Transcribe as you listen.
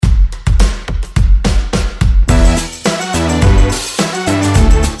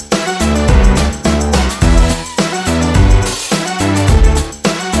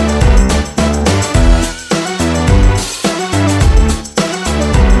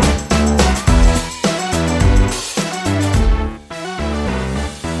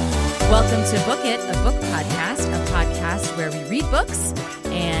to Book It, a book podcast, a podcast where we read books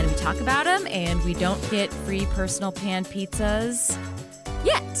and we talk about them and we don't get free personal pan pizzas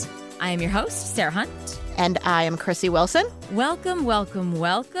yet. I am your host, Sarah Hunt. And I am Chrissy Wilson. Welcome, welcome,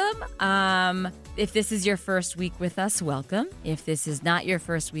 welcome. If this is your first week with us, welcome. If this is not your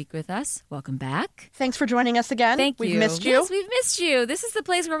first week with us, welcome back. Thanks for joining us again. We've missed you. Yes, we've missed you. This is the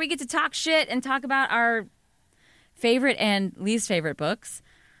place where we get to talk shit and talk about our favorite and least favorite books.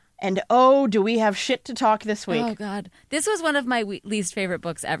 And oh, do we have shit to talk this week. Oh, God. This was one of my least favorite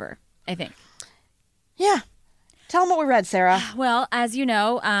books ever, I think. Yeah. Tell them what we read, Sarah. Well, as you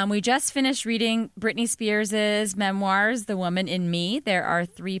know, we just finished reading Britney Spears' memoirs, The Woman in Me. There are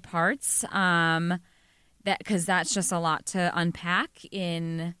 3 parts, because that's just a lot to unpack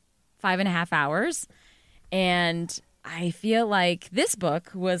in 5.5 hours. And I feel like this book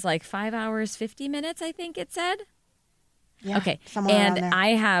was like 5 hours, 50 minutes, I think it said. Yeah, okay, and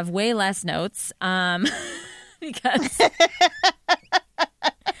I have way less notes because...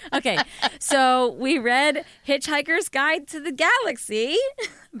 Okay, so we read Hitchhiker's Guide to the Galaxy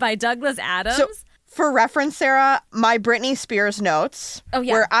by Douglas Adams. So, for reference, Sarah, my Britney Spears notes,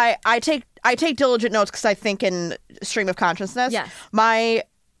 where I take diligent notes because I think in stream of consciousness. Yes. My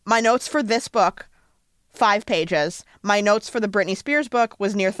notes for this book, 5 pages. My notes for the Britney Spears book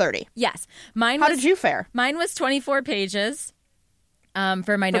was near 30. Yes. How did you fare? Mine was 24 pages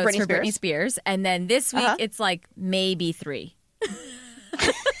for my notes for Britney Spears. And then this week, it's like maybe 3.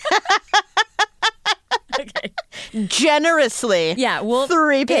 Okay. Generously. Yeah. Well,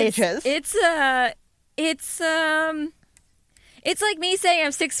 3 pages. It's like me saying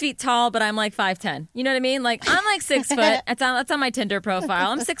I'm 6 feet tall, but I'm like 5'10". You know what I mean? Like I'm like 6 foot. That's on my Tinder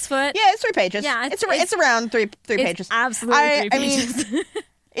profile. I'm 6 foot. Yeah, it's 3 pages. Yeah, it's around 3 pages. Absolutely 3 pages. I mean,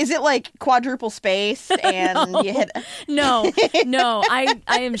 is it like quadruple space and you hit? No. I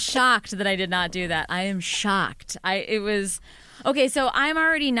am shocked that I did not do that. I am shocked. It was. Okay, so I'm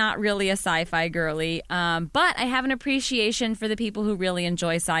already not really a sci-fi girly, but I have an appreciation for the people who really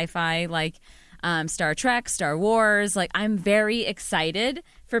enjoy sci-fi, like Star Trek, Star Wars. Like, I'm very excited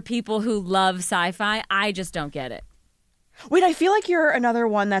for people who love sci-fi. I just don't get it. Wait, I feel like you're another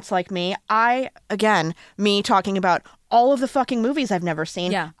one that's like me. Me talking about all of the fucking movies I've never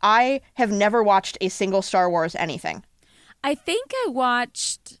seen. Yeah. I have never watched a single Star Wars anything. I think I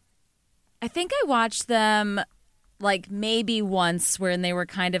watched them like maybe once when they were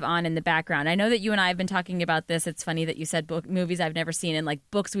kind of on in the background. I know that you and I have been talking about this. It's funny that you said movies I've never seen and like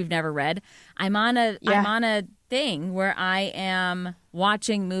books we've never read. I'm on a thing where I am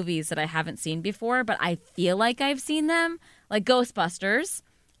watching movies that I haven't seen before, but I feel like I've seen them. Like Ghostbusters.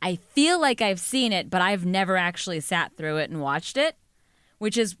 I feel like I've seen it, but I've never actually sat through it and watched it,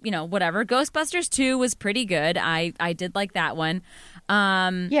 which is, whatever. Ghostbusters 2 was pretty good. I did like that one.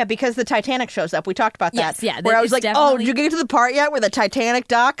 Yeah, because the Titanic shows up. We talked about that. Yes, yeah. Where I was like, oh, did you get to the part yet where the Titanic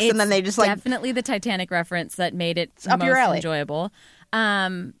docks? And then they just like... definitely the Titanic reference that made it up your alley. Enjoyable.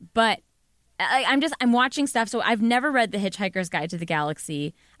 But I'm watching stuff. So I've never read The Hitchhiker's Guide to the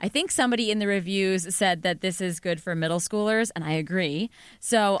Galaxy. I think somebody in the reviews said that this is good for middle schoolers, and I agree.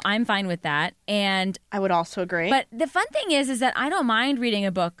 So I'm fine with that. And I would also agree. But the fun thing is that I don't mind reading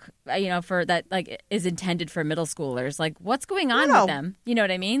a book, for that like is intended for middle schoolers. Like, what's going on with them? You know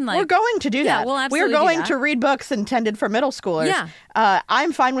what I mean? Like, we're going to do that. Yeah, we'll absolutely We're going to read books intended for middle schoolers. Yeah.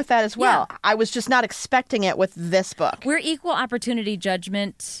 I'm fine with that as well. Yeah. I was just not expecting it with this book. We're equal opportunity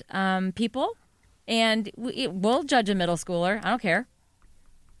judgment people, and we'll judge a middle schooler. I don't care.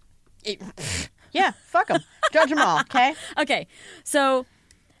 Yeah, fuck them. Judge them all, okay? Okay, so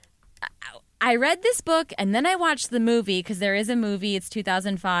I read this book, and then I watched the movie, because there is a movie. It's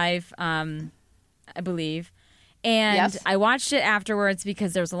 2005, I believe. And yes. I watched it afterwards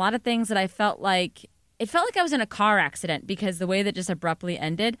because there was a lot of things that I felt like... It felt like I was in a car accident because the way that just abruptly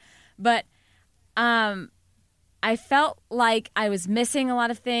ended. But I felt like I was missing a lot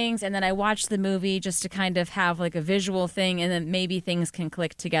of things, and then I watched the movie just to kind of have like a visual thing, and then maybe things can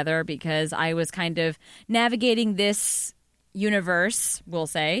click together because I was kind of navigating this universe, we'll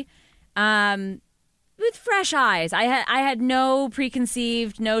say, with fresh eyes. I had no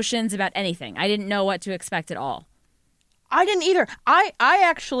preconceived notions about anything. I didn't know what to expect at all. I didn't either. I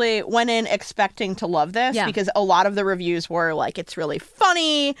actually went in expecting to love this because a lot of the reviews were like, it's really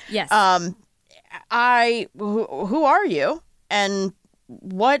funny. Yes. Who are you? And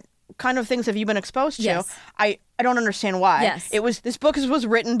what kind of things have you been exposed to? Yes. I don't understand why. Yes. This book was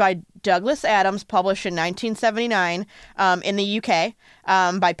written by Douglas Adams, published in 1979 in the UK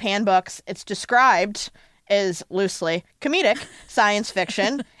by Pan Books. It's described is loosely comedic science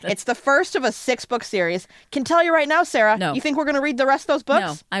fiction. It's the first of a 6-book series. Can tell you right now, Sarah, no. You think we're going to read the rest of those books?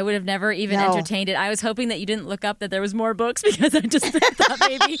 No, I would have never even entertained it. I was hoping that you didn't look up that there was more books because I just thought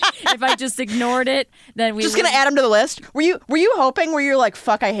maybe if I just ignored it, then we just going to add them to the list. Were you hoping where you're like,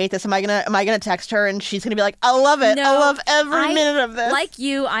 fuck, I hate this. Am I gonna text her and she's going to be like, I love it. No, I love every minute of this. Like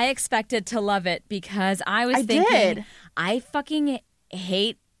you, I expected to love it because I was thinking, I fucking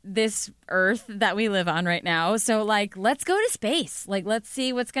hate this earth that we live on right now. So, like, let's go to space. Like, let's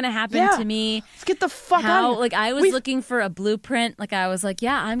see what's going to happen to me. Let's get the fuck out. Like, I was looking for a blueprint. Like, I was like,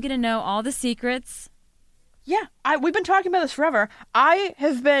 yeah, I'm going to know all the secrets. Yeah, we've been talking about this forever. I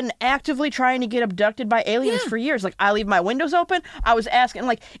have been actively trying to get abducted by aliens for years. Like, I leave my windows open. I was asking,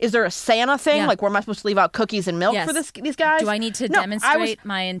 like, is there a Santa thing? Yeah. Like, where am I supposed to leave out cookies and milk for these guys? Do I need to demonstrate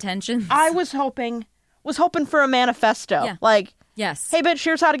my intentions? I was hoping for a manifesto. Yeah. Like, yes. Hey, bitch,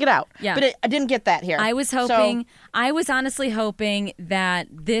 here's how to get out. Yeah. But I didn't get that here. I was honestly hoping that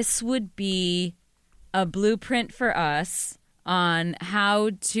this would be a blueprint for us on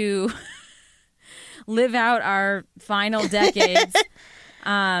how to live out our final decades.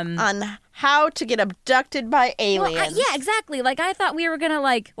 On how to get abducted by aliens. Well, yeah, exactly. Like, I thought we were going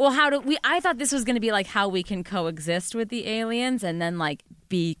to, I thought this was going to be, like, how we can coexist with the aliens and then, like,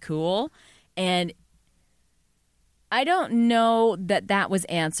 be cool. And I don't know that was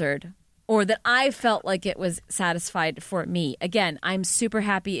answered or that I felt like it was satisfied for me. Again, I'm super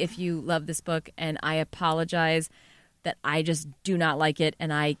happy if you love this book, and I apologize that I just do not like it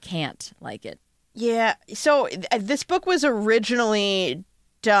and I can't like it. Yeah. So this book was originally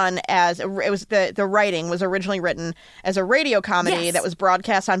done as the writing was originally written as a radio comedy that was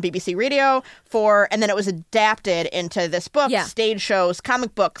broadcast on BBC Radio and then it was adapted into this book, stage shows,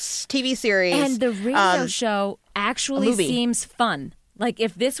 comic books, TV series. And the radio show actually seems fun. Like,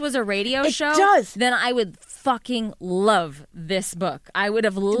 if this was a radio show, then I would fucking love this book. I would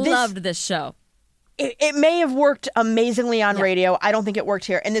have loved this show. It may have worked amazingly on radio. I don't think it worked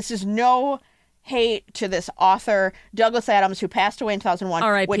here. And this is no hate to this author, Douglas Adams, who passed away in 2001,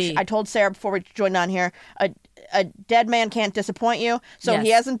 R.I.P. which I told Sarah before we joined on here, a dead man can't disappoint you. So he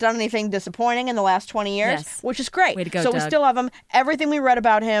hasn't done anything disappointing in the last 20 years, which is great. Way to go, so Doug. We still have him. Everything we read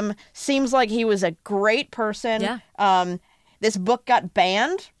about him seems like he was a great person. Yeah. This book got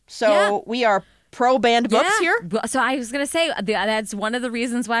banned, so we are pro-banned books here. So I was going to say, that's one of the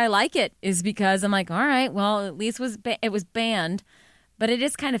reasons why I like it, is because I'm like, all right, well, at least it was banned. But it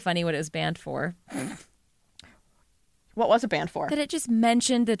is kind of funny what it was banned for. What was it banned for? That it just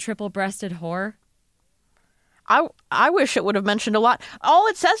mentioned the triple-breasted whore. I wish it would have mentioned a lot. All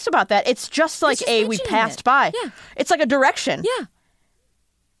it says about that, it's just like we passed by. Yeah. It's like a direction. Yeah.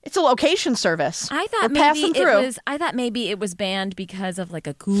 It's a location service. I thought maybe it was banned because of like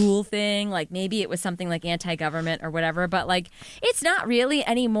a cool thing. Like maybe it was something like anti-government or whatever. But like it's not really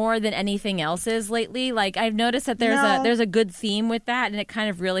any more than anything else is lately. Like I've noticed that there's a good theme with that, and it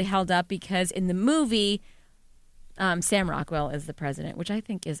kind of really held up because in the movie, Sam Rockwell is the president, which I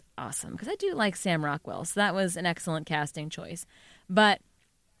think is awesome because I do like Sam Rockwell. So that was an excellent casting choice. But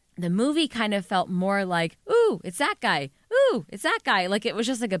the movie kind of felt more like, ooh, it's that guy. Ooh, it's that guy. Like, it was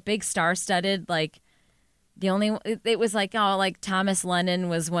just like a big star-studded, like, it was like, oh, like Thomas Lennon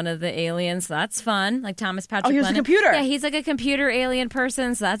was one of the aliens. So that's fun. Like Thomas Patrick Lennon. Oh, he was a computer. Yeah, he's like a computer alien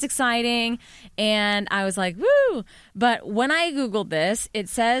person. So that's exciting. And I was like, woo. But when I Googled this, it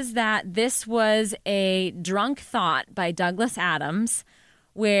says that this was a drunk thought by Douglas Adams,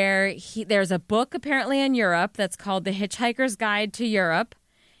 where there's a book apparently in Europe that's called The Hitchhiker's Guide to Europe.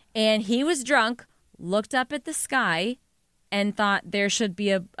 And he was drunk, looked up at the sky, and thought there should be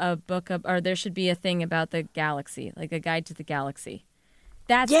a book or there should be a thing about the galaxy, like a guide to the galaxy.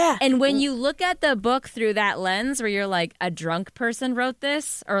 And when you look at the book through that lens, where you're like, a drunk person wrote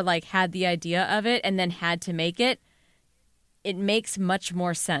this, or like had the idea of it and then had to make it, it makes much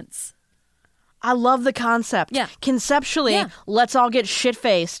more sense. I love the concept. Yeah. Conceptually, let's all get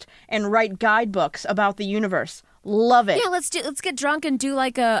shit-faced and write guidebooks about the universe. Love it. Yeah, let's get drunk and do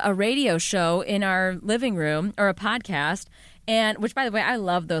like a radio show in our living room or a podcast. And which, by the way, I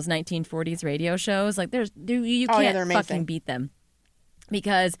love those 1940s radio shows. Like you can't fucking beat them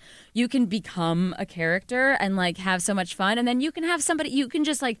because you can become a character and like have so much fun, and then you can have somebody you can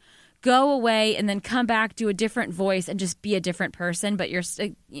just like go away and then come back, do a different voice, and just be a different person. But you're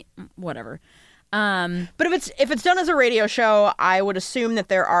whatever. But if it's done as a radio show, I would assume that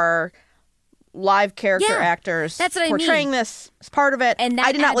there are live character actors that's what portraying this as part of it. And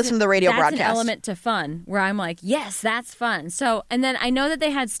I did not listen to the radio broadcast. That's an element to fun where I'm like, yes, that's fun. So, and then I know that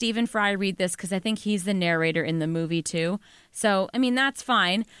they had Stephen Fry read this because I think he's the narrator in the movie too. So, I mean, that's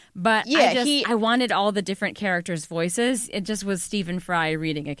fine. But I wanted all the different characters' voices. It just was Stephen Fry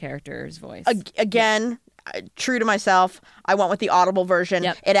reading a character's voice. Again, true to myself, I went with the Audible version.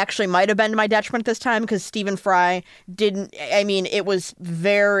 Yep. It actually might have been to my detriment this time because Stephen Fry didn't. I mean, it was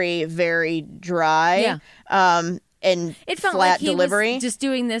very, very dry. Yeah. And it felt flat like he delivery. was just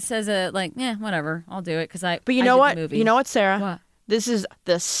doing this as a whatever, I'll do it because I. But you know what? The movie. You know what, Sarah? What? This is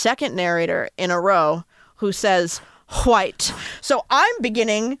the second narrator in a row who says white. So I'm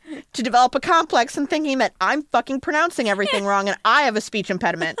beginning to develop a complex and thinking that I'm fucking pronouncing everything wrong and I have a speech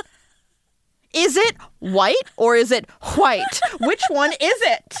impediment. Is it white or is it white? Which one is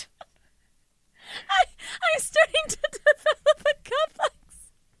it? I'm starting to develop a complex.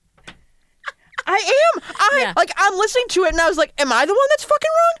 I am. I'm listening to it and I was like, am I the one that's fucking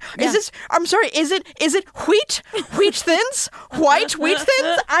wrong? Yeah. Is this, I'm sorry, is it wheat? Wheat thins? White wheat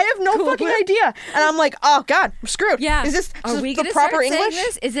thins? I have no fucking idea. And I'm like, oh God, we're screwed. Yeah. Is this Are we the gonna proper start English? saying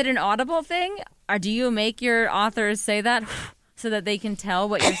this? Is it an audible thing? Or do you make your authors say that so that they can tell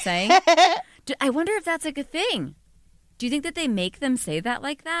what you're saying? I wonder if that's like a thing. Do you think that they make them say that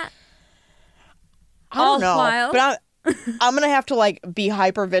like that? I don't know. While? But I'm going to have to be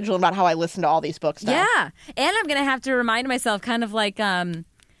hyper vigilant about how I listen to all these books now. Yeah. And I'm going to have to remind myself kind of like when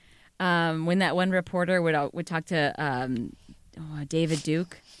that one reporter would talk to David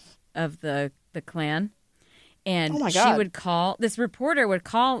Duke of the Klan. And this reporter would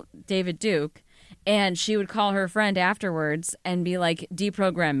call David Duke and she would call her friend afterwards and be like,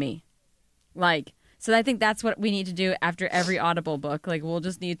 deprogram me. So I think that's what we need to do after every Audible book. We'll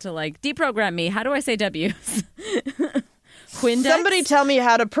just need to deprogram me. How do I say W's? Windex? Somebody tell me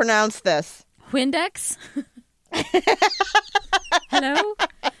how to pronounce this. Windex? Hello?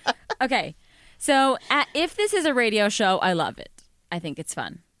 Okay. So if this is a radio show, I love it. I think it's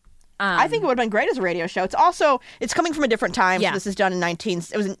fun. I think it would have been great as a radio show. It's coming from a different time. Yeah. So this is done in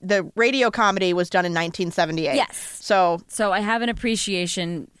the radio comedy was done in 1978. Yes. So I have an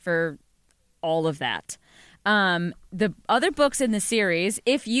appreciation for all of that. The other books in the series,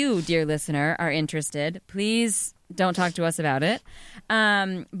 if you, dear listener, are interested, please don't talk to us about it.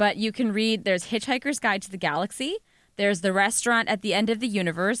 But you can read, there's Hitchhiker's Guide to the Galaxy. There's The Restaurant at the End of the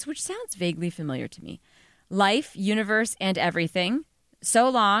Universe, which sounds vaguely familiar to me. Life, Universe, and Everything. So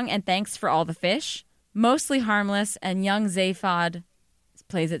Long and Thanks for All the Fish. Mostly Harmless, and Young Zaphod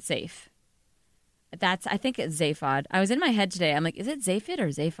Plays It Safe. I think it's Zaphod. I was in my head today. I'm like, is it Zaphod or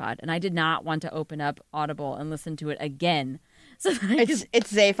Zaphod? And I did not want to open up Audible and listen to it again. So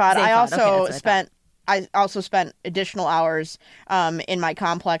it's Zaphod. I also spent additional hours in my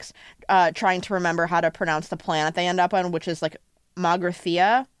complex trying to remember how to pronounce the planet they end up on, which is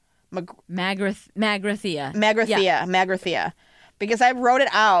Magrathea. Magrathea. Magrathea. Because I wrote it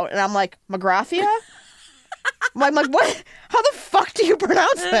out and I'm like, Magrathea? I'm like, what? How the fuck do you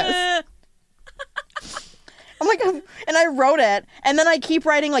pronounce this? I'm like, and I wrote it, and then I keep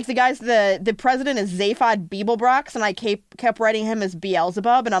writing the president is Zaphod Beeblebrox, and I kept writing him as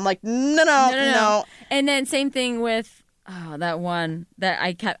Beelzebub, and I'm like, no. And then same thing with that one that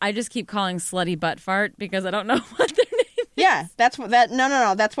I just keep calling Slutty Butt Fart because I don't know what their name is. Yeah, that's what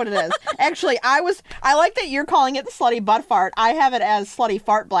it is. Actually, I like that you're calling it the Slutty Butt Fart. I have it as Slutty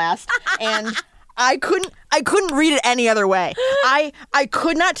Fart Blast, and I couldn't read it any other way. I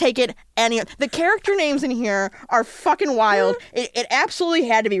could not take it any. The character names in here are fucking wild. It absolutely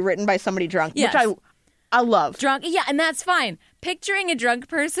had to be written by somebody drunk, yes. Which I love. Drunk, yeah, and that's fine. Picturing a drunk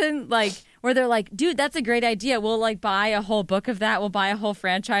person where they're like, dude, that's a great idea. We'll buy a whole book of that. We'll buy a whole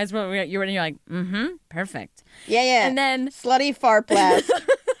franchise. You're like, perfect. Yeah. And then Slutty Fart Blast,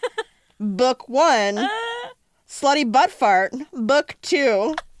 book 1. Slutty Butt Fart, book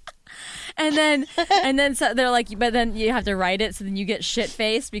 2. And then so they're like, but then you have to write it, so then you get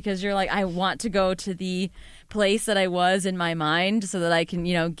shit-faced because you're like, I want to go to the place that I was in my mind so that I can,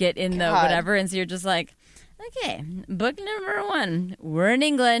 get in the whatever. And so you're just like, okay, book number 1, we're in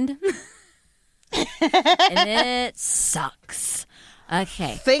England. And it sucks.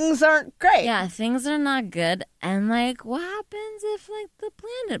 Okay. Things aren't great. Yeah, things are not good. And what happens if the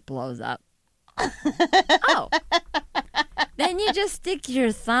planet blows up? Oh. Then you just stick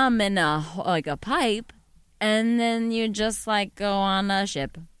your thumb in a pipe, and then you just go on a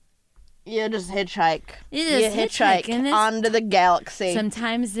ship. You just hitchhike. You hitchhike onto the galaxy.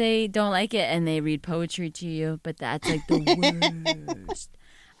 Sometimes they don't like it, and they read poetry to you, but that's the worst.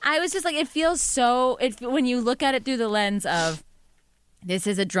 I was just it feels so. When you look at it through the lens of this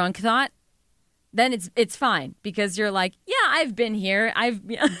is a drunk thought, then it's fine because you're like, yeah, I've been here. I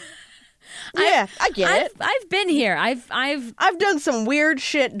get it. I've been here. I've done some weird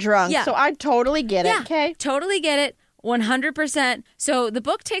shit drunk, so I totally get it. Okay, totally get it. 100%. So the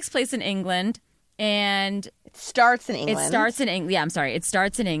book takes place in England, and it starts in England. It starts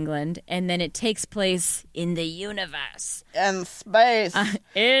in England, and then it takes place in the universe. In space.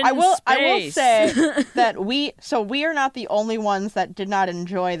 I will say that we are not the only ones that did not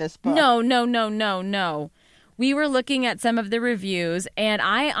enjoy this book. No. We were looking at some of the reviews, and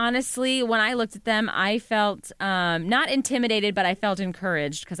I honestly, when I looked at them, I felt not intimidated, but I felt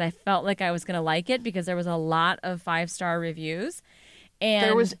encouraged because I felt like I was going to like it because there was a lot of 5-star reviews.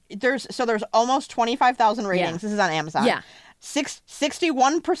 And there's almost 25,000 ratings. Yeah. This is on Amazon. Yeah.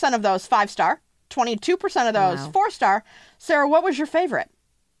 61% of those 5-star, 22% of those 4-star. Sarah, what was your favorite?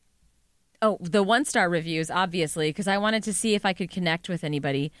 Oh, the 1-star reviews, obviously, because I wanted to see if I could connect with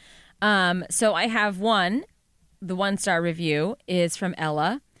anybody. So I have one. The 1-star review is from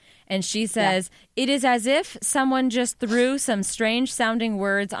Ella, and she says, It is as if someone just threw some strange-sounding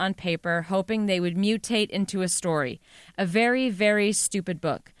words on paper, hoping they would mutate into a story. A very, very stupid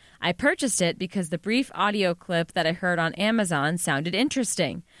book. I purchased it because the brief audio clip that I heard on Amazon sounded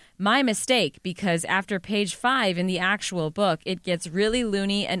interesting. My mistake, because after page 5 in the actual book, it gets really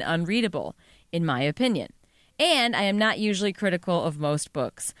loony and unreadable, in my opinion. And I am not usually critical of most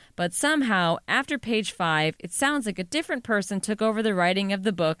books. But somehow, after page 5, it sounds like a different person took over the writing of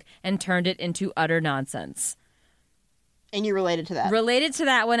the book and turned it into utter nonsense. And you related to that? Related to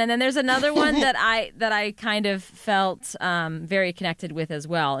that one. And then there's another one that I kind of felt very connected with as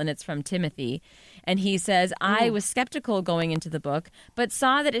well. And it's from Timothy. And he says, I was skeptical going into the book, but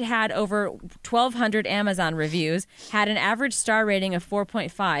saw that it had over 1,200 Amazon reviews, had an average star rating of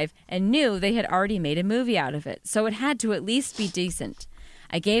 4.5, and knew they had already made a movie out of it. So it had to at least be decent.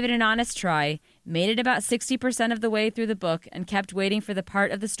 I gave it an honest try, made it about 60% of the way through the book, and kept waiting for the part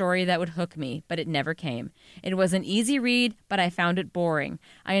of the story that would hook me, but it never came. It was an easy read, but I found it boring.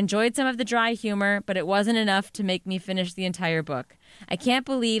 I enjoyed some of the dry humor, but it wasn't enough to make me finish the entire book. I can't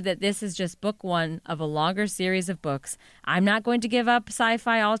believe that this is just book 1 of a longer series of books. I'm not going to give up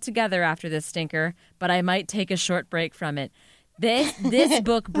sci-fi altogether after this stinker, but I might take a short break from it. This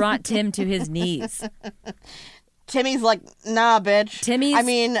book brought Tim to his knees. Timmy's like, nah, bitch.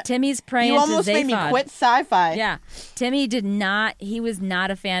 Timmy's praying to You almost made me quit sci-fi. Yeah. Timmy he was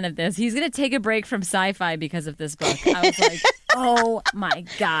not a fan of this. He's going to take a break from sci-fi because of this book. I was like, oh my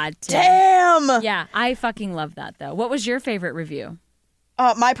God, Tim. Damn! Yeah, I fucking love that, though. What was your favorite review?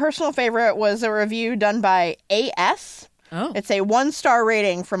 My personal favorite was a review done by AS. Oh. It's a 1-star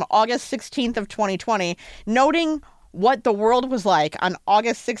rating from August 16th of 2020, noting what the world was like on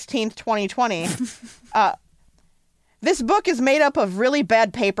August 16th, 2020. This book is made up of really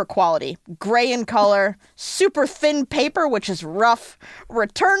bad paper quality, gray in color, super thin paper, which is rough.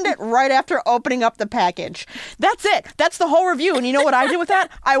 Returned it right after opening up the package. That's it. That's the whole review. And you know what I did with that?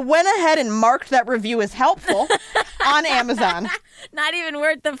 I went ahead and marked that review as helpful on Amazon. Not even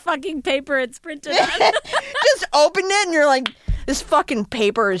worth the fucking paper it's printed on. Just opened it and you're like, this fucking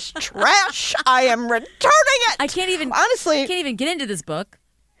paper is trash. I am returning it. I can't even get into this book.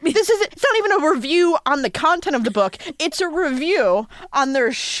 It's not even a review on the content of the book. It's a review on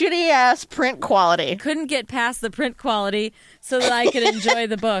their shitty ass print quality. Couldn't get past the print quality so that I could enjoy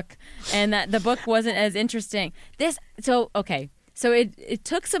the book, and that the book wasn't as interesting. So it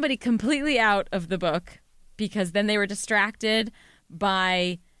took somebody completely out of the book because then they were distracted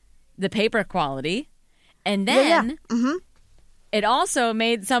by the paper quality, and then it also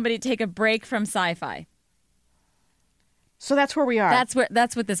made somebody take a break from sci-fi. So that's where we are.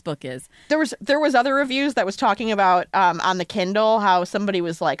 That's what this book is. There was other reviews that was talking about on the Kindle how somebody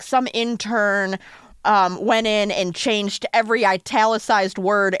was like, some intern went in and changed every italicized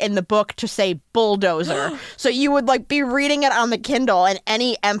word in the book to say bulldozer. So you would like be reading it on the Kindle and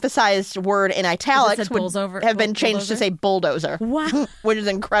any emphasized word in italics would have been changed to say bulldozer. Wow. Which is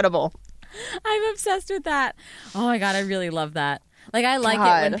incredible. I'm obsessed with that. Oh my God, I really love that. Like, I like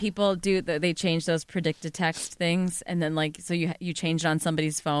it when people they change those predict-to-text things, and then, like, so you change it on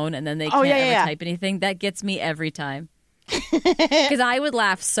somebody's phone, and then they can't ever type anything. That gets me every time. Because I would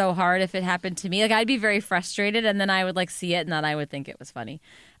laugh so hard if it happened to me. Like, I'd be very frustrated, and then I would, like, see it, and then I would think it was funny.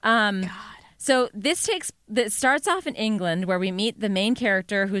 God. So this starts off in England, where we meet the main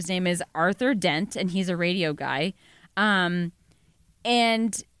character, whose name is Arthur Dent, and he's a radio guy. And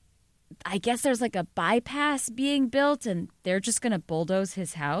I guess there's like a bypass being built and they're just going to bulldoze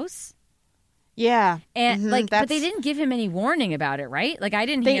his house. Yeah. And but they didn't give him any warning about it, right? Like I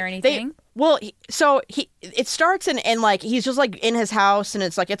didn't hear anything. It starts and like he's just like in his house and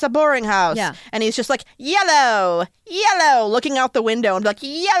it's like it's a boring house. Yeah. And he's just like yellow, looking out the window and like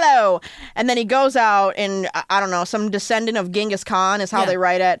yellow. And then he goes out and I don't know, some descendant of Genghis Khan is how they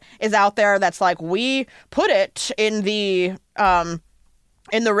write it, is out there that's like, we put it in the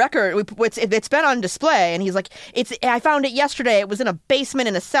record, it's been on display, and he's like, I found it yesterday. It was in a basement,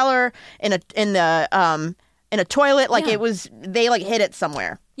 in a cellar, in a toilet. Like it was, they like hid it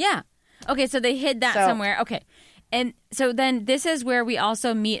somewhere. Yeah. Okay, so they hid that somewhere. Okay, and so then this is where we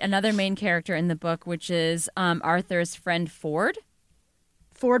also meet another main character in the book, which is Arthur's friend Ford.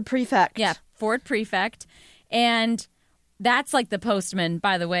 Ford Prefect. Yeah, Ford Prefect, and that's like the postman,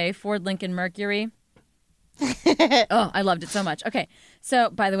 by the way, Ford Lincoln Mercury. Oh, I loved it so much. Okay,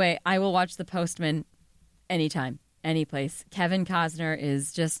 so by the way, I will watch The Postman anytime, any place. Kevin Costner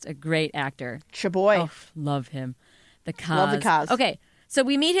is just a great actor. Chaboy. Oh, love him. Love the Cos. Okay, so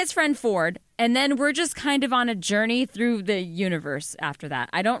we meet his friend Ford, and then we're just kind of on a journey through the universe after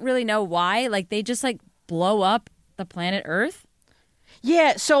that. I don't really know why. Like, they just, like, blow up the planet Earth.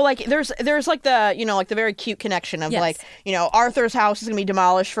 Yeah, so like there's like the like the very cute connection of like Arthur's house is gonna be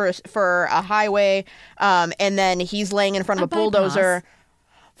demolished for a highway, and then he's laying in front of a bulldozer.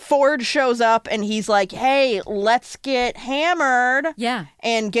 Ford shows up and he's like, "Hey, let's get hammered." Yeah,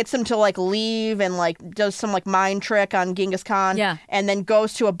 and gets him to like leave and like does some like mind trick on Genghis Khan. Yeah, and then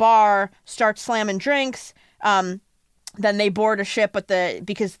goes to a bar, starts slamming drinks. Then they board a ship, but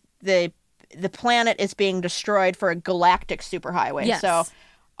because the planet is being destroyed for a galactic superhighway. Yes. So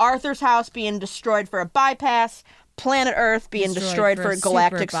Arthur's house being destroyed for a bypass, planet Earth being destroyed for a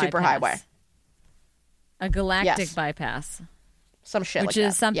galactic superhighway. A galactic bypass. Some shit which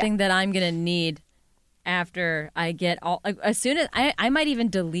is something that I'm going to need after I get as soon as I might even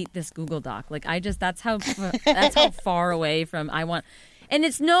delete this Google Doc. Like that's how far away from I want. And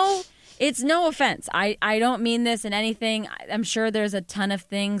it's no offense. I don't mean this in anything. I'm sure there's a ton of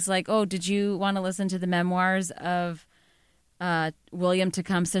things like, oh, did you want to listen to the memoirs of William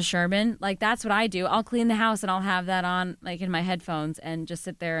Tecumseh Sherman? Like, that's what I do. I'll clean the house and I'll have that on like in my headphones and just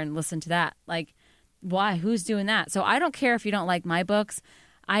sit there and listen to that. Like, why? Who's doing that? So I don't care if you don't like my books.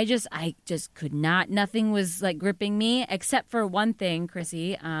 I just could not. Nothing was like gripping me except for one thing,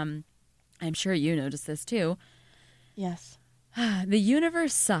 Chrissy. I'm sure you noticed this too. Yes. The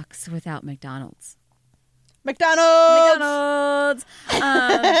universe sucks without McDonald's. McDonald's!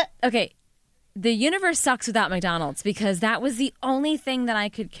 Okay. The universe sucks without McDonald's because that was the only thing that I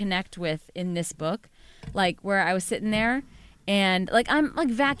could connect with in this book. Like, where I was sitting there and, like, I'm, like,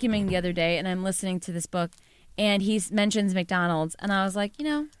 vacuuming the other day and I'm listening to this book and he mentions McDonald's and I was like,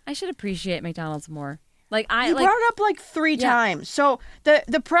 I should appreciate McDonald's more. Like, You brought it up, like, 3 times. So,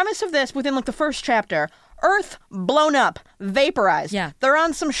 the premise of this within, like, the first chapter... Earth blown up, vaporized. Yeah. They're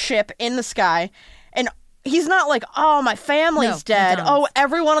on some ship in the sky, and he's not like, oh, my family's dead. McDonald's. Oh,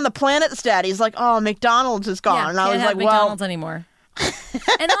 everyone on the planet's dead. He's like, oh, McDonald's is gone. Yeah, and I was like, McDonald's anymore.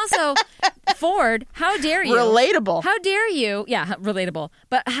 And also, Ford, how dare you? Relatable. How dare you? Yeah, relatable.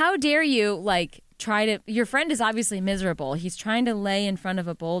 But how dare you, like, try to... Your friend is obviously miserable. He's trying to lay in front of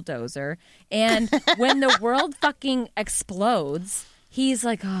a bulldozer. And when the world fucking explodes... He's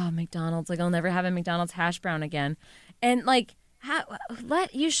like, oh, McDonald's. Like, I'll never have a McDonald's hash brown again. And, like,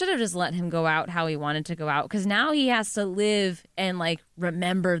 you should have just let him go out how he wanted to go out. Because now he has to live and, like,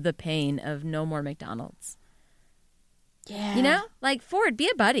 remember the pain of no more McDonald's. Yeah. Like, Ford, be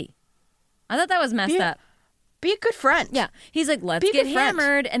a buddy. I thought that was messed up. Be a good friend. Yeah. He's like, let's get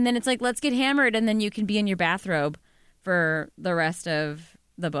hammered. And then it's like, let's get hammered. And then you can be in your bathrobe for the rest of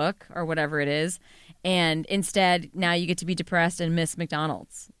the book or whatever it is. And instead, now you get to be depressed and miss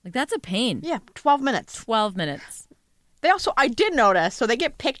McDonald's. Like, that's a pain. Yeah, 12 minutes. 12 minutes. They also, I did notice, so they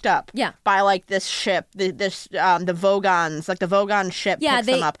get picked up by, like, this ship, the Vogons, like, the Vogon ship picks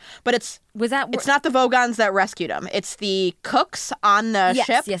them up. But it's not the Vogons that rescued them. It's the cooks on the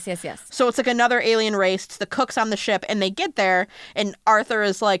ship. Yes. So it's, like, another alien race. It's the cooks on the ship, and they get there, and Arthur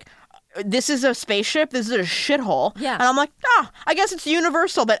is like, this is a spaceship. This is a shithole. Yeah. And I'm like, I guess it's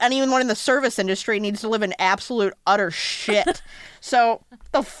universal that anyone in the service industry needs to live in absolute utter shit. So,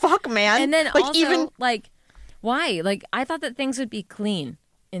 the fuck, man? And then like, also, why? Like, I thought that things would be clean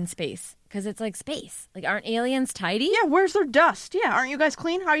in space. Because it's like space. Like, aren't aliens tidy? Yeah, where's their dust? Yeah, aren't you guys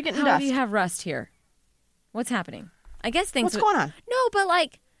clean? How are you getting dust? How do you have rust here? What's happening? I guess things... What's going on? No, but,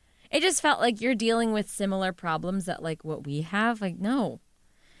 like, it just felt like you're dealing with similar problems that, like, what we have. Like, no.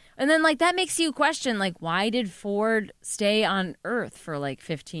 And then, like, that makes you question, like, why did Ford stay on Earth for, like,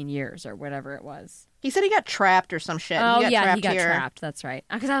 15 years or whatever it was? He said he got trapped or some shit. Oh, he got got trapped. That's right.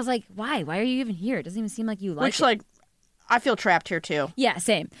 Because I was like, why? Why are you even here? It doesn't even seem like you like it. I feel trapped here, too. Yeah,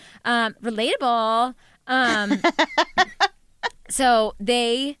 same. Relatable. So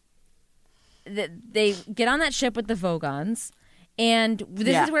they get on that ship with the Vogons, and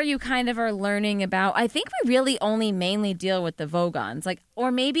this is where you kind of are learning about, I think we really only mainly deal with the Vogons. Like,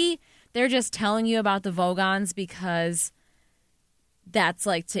 or maybe they're just telling you about the Vogons because that's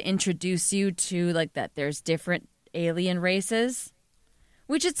like to introduce you to like that there's different alien races,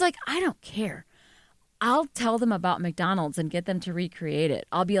 which it's like, I don't care. I'll tell them about McDonald's and get them to recreate it.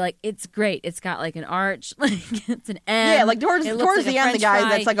 I'll be like, it's great. It's got like an arch, like it's an M. Yeah, like towards the end, the guy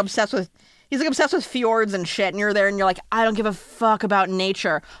that's like obsessed with, he's like obsessed with fjords and shit, and you're there and you're like, I don't give a fuck about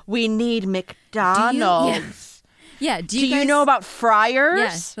nature. We need McDonald's. Do you know about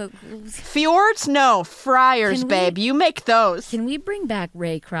fryers? Yes. Fjords? No, fryers, babe. You make those. Can we bring back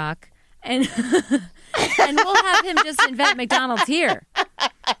Ray Kroc? And we'll have him just invent McDonald's here.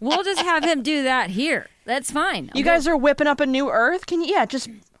 We'll just have him do that here. That's fine. You guys are whipping up a new Earth? Can you? Yeah, just,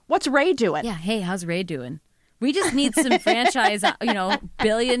 what's Ray doing? Yeah, hey, how's Ray doing? We just need some franchise,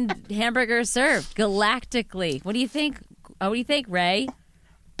 billion hamburgers served galactically. What do you think? What do you think, Ray?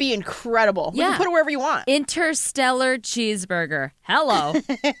 Be incredible. You can put it wherever you want. Interstellar cheeseburger. Hello.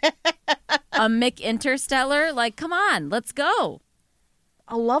 A McInterstellar? Like, come on, let's go.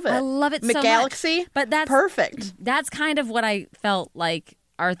 I love it. I love it so much. McGalaxy? But that's perfect. That's kind of what I felt like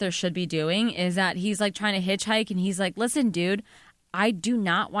Arthur should be doing, is that he's like trying to hitchhike and he's like, listen, dude, I do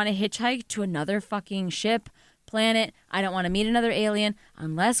not want to hitchhike to another fucking ship, planet. I don't want to meet another alien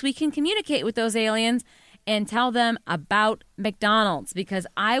unless we can communicate with those aliens and tell them about McDonald's, because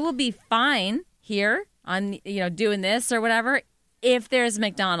I will be fine here on, doing this or whatever if there's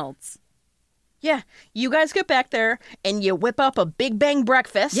McDonald's. Yeah, you guys get back there and you whip up a Big Bang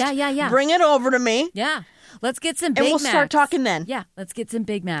breakfast. Yeah. Bring it over to me. Yeah. Let's get some Big Macs. And we'll start talking then. Yeah, let's get some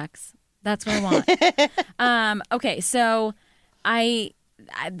Big Macs. That's what I want. Okay, so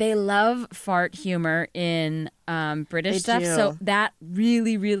they love fart humor in British stuff. Do. So that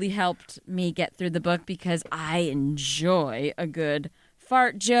really, really helped me get through the book because I enjoy a good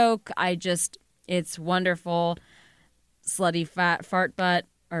fart joke. It's wonderful. Slutty fart butt.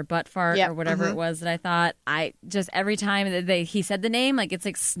 Or butt fart, or whatever it was that I thought. I just, every time that he said the name, like it's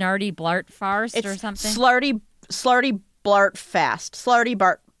like Snarty Blart Farst or something. Slarty Blart Fast. Slarty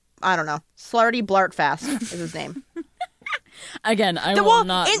Bart, I don't know. Slarty Blart Fast is his name. Again, I will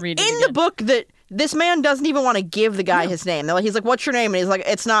not read it in again. the book that this man doesn't even want to give the guy his name. He's like, what's your name? And he's like,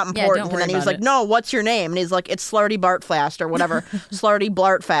 it's not important. And then he was like, no, what's your name? And he's like, it's Slarty Bart Fast or whatever. Slarty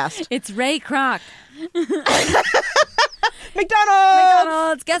Blart Fast. It's Ray Kroc.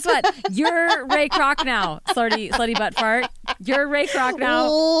 McDonald's! Guess what? You're Ray Kroc now, slutty butt fart. You're Ray Kroc now.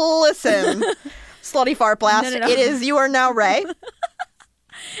 Listen, slutty fart blast. No. It is, you are now Ray.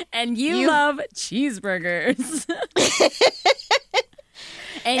 And you love cheeseburgers.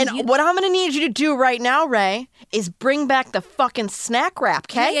 and what I'm going to need you to do right now, Ray, is bring back the fucking snack wrap,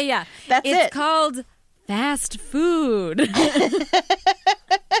 okay? Yeah. That's it. It's called fast food.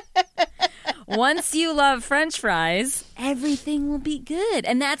 Once you love French fries, everything will be good.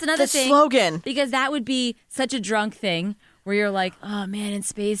 And that's another thing. The slogan. Because that would be such a drunk thing where you're like, oh man, in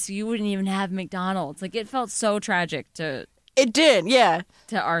space, you wouldn't even have McDonald's. Like, it felt so tragic to... It did, yeah.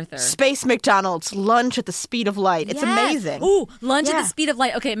 To Arthur. Space McDonald's, lunch at the speed of light. It's amazing. Ooh, lunch at the speed of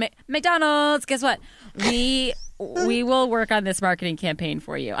light. Okay, McDonald's, guess what? We will work on this marketing campaign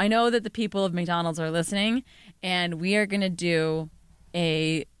for you. I know that the people of McDonald's are listening, and we are going to do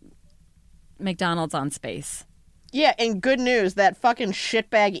a McDonald's on space. Yeah, and good news, that fucking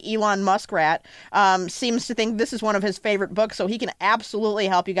shitbag Elon Musk rat seems to think this is one of his favorite books, so he can absolutely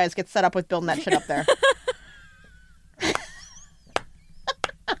help you guys get set up with building that shit up there.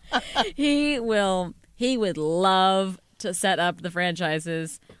 He would love to set up the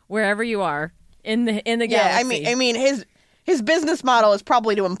franchises wherever you are in the galaxy. Yeah, I mean his business model is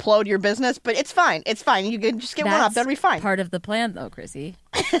probably to implode your business, but it's fine. It's fine. You can just get one up. That'll be fine. Part of the plan, though, Chrissy.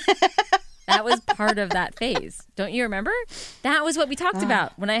 That was part of that phase. Don't you remember? That was what we talked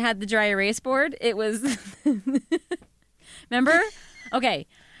about when I had the dry erase board. It was... Remember? Okay.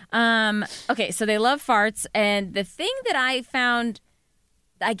 Okay, so they love farts. And the thing that I found,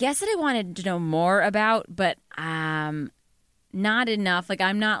 I guess that I wanted to know more about, but not enough. Like,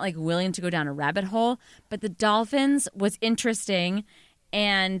 I'm not, like, willing to go down a rabbit hole. But the dolphins was interesting.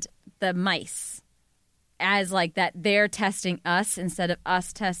 And the mice. As like that they're testing us instead of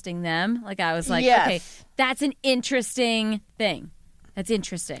us testing them. Like I was like, okay, that's an interesting thing. That's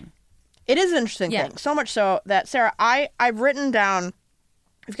interesting. It is an interesting thing. So much so that, Sarah, I've written down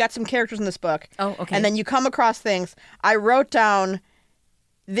We've got some characters in this book. Oh, okay. And then you come across things. I wrote down,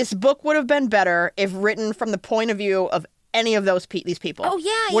 this book would have been better if written from the point of view of any of these people. Oh,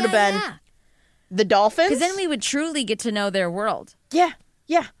 yeah, would have been the dolphins. Because then we would truly get to know their world. Yeah.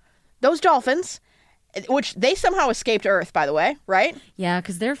 Those dolphins, which they somehow escaped Earth, by the way, right? Yeah,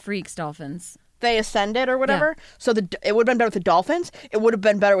 because they're freaks, dolphins. They ascended or whatever. Yeah. So it would have been better with the dolphins. It would have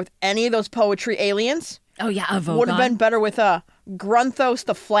been better with any of those poetry aliens. Oh, yeah, a Vogon. Would have been better with Grunthos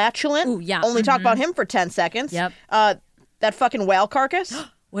the Flatulent. Ooh, yeah. Only talk about him for 10 seconds. Yep. That fucking whale carcass.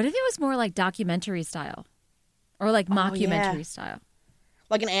 What if it was more like documentary style? Or like mockumentary style?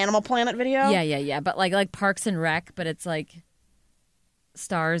 Like an Animal Planet video? Yeah. But like Parks and Rec, but it's like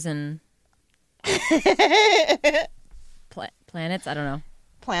stars and planets. I don't know.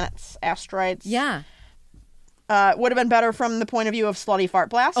 Planets, asteroids. Yeah. Would have been better from the point of view of Slutty Fart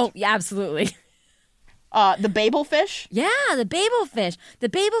Blast. Oh, yeah, absolutely. The Babel fish. Yeah, the Babel fish. The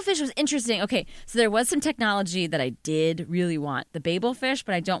Babel fish was interesting. Okay, so there was some technology that I did really want. The Babel fish,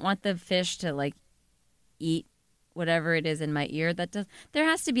 but I don't want the fish to like eat whatever it is in my ear. There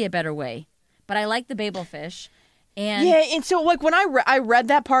has to be a better way. But I like the Babel fish. And so like when I read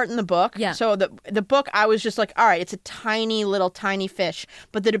that part in the book, so the book, I was just like, all right, it's a tiny fish.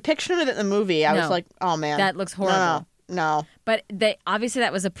 But the depiction of it in the movie, I was like, oh man, that looks horrible. No. But obviously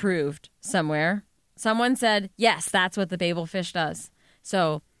that was approved somewhere. Someone said, yes, that's what the Babel fish does.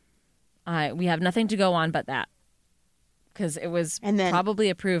 So we have nothing to go on but that. Because it was probably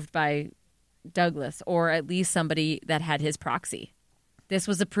approved by Douglas, or at least somebody that had his proxy. This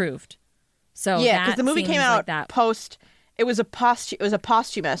was approved. So yeah, because the movie came out post. It was a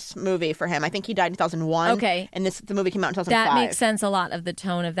posthumous movie for him. I think he died in 2001. Okay, and the movie came out in 2005. That makes sense. A lot of the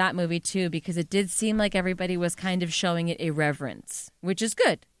tone of that movie too, because it did seem like everybody was kind of showing it a reverence, which is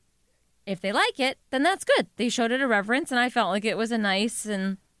good. If they like it, then that's good. They showed it a reverence, and I felt like it was a nice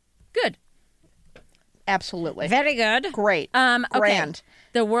and good. Absolutely, very good, great, grand. Okay.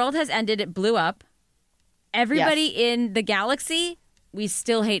 The world has ended. It blew up. Everybody in the galaxy. We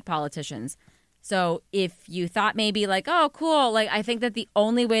still hate politicians. So if you thought maybe like, oh, cool, like I think that the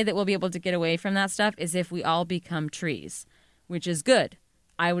only way that we'll be able to get away from that stuff is if we all become trees, which is good.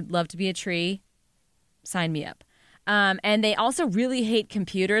 I would love to be a tree. Sign me up. And they also really hate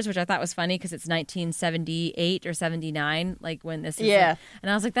computers, which I thought was funny because it's 1978 or 79, like when this is. Yeah.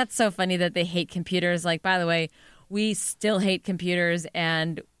 And I was like, that's so funny that they hate computers. Like, by the way, we still hate computers,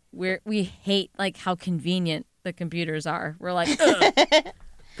 and we hate like how convenient the computers are. We're like, ugh.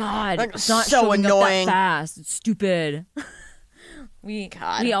 God, like, it's not so showing annoying. up that fast. It's stupid. We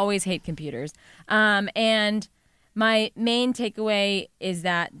always hate computers. And my main takeaway is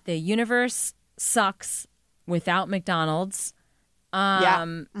that the universe sucks without McDonald's.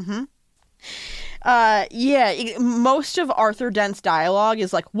 Most of Arthur Dent's dialogue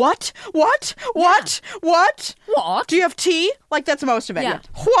is like, what? Do you have tea? Like, that's most of it. Yeah.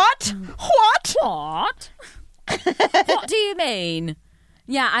 What? What do you mean?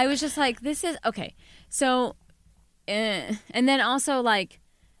 Yeah, I was just like, this is okay. So, and then also like,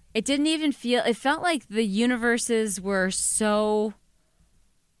 it felt like the universes were so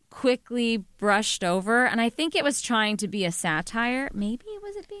quickly brushed over, and I think it was trying to be a satire. Maybe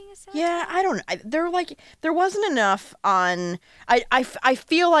was it being a satire? Yeah, I don't know. There wasn't enough on. I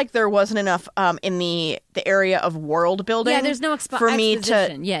feel like there wasn't enough in the area of world building. Yeah, there's no for me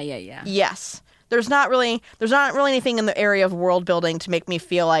to. Yeah. Yes. There's not really anything in the area of world building to make me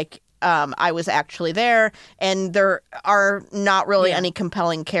feel like I was actually there, and there are not really any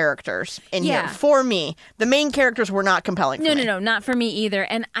compelling characters in here. For me, the main characters were not compelling. No, not for me either.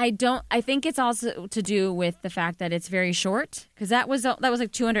 And I think it's also to do with the fact that it's very short, because that was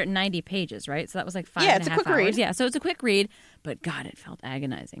like 290 pages, right? So that was like 5.5 hours. It's a quick read. Yeah, so it's a quick read, but God, it felt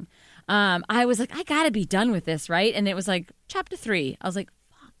agonizing. I was like, I gotta be done with this, right? And it was like chapter 3. I was like,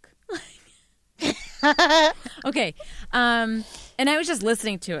 fuck. Okay. And I was just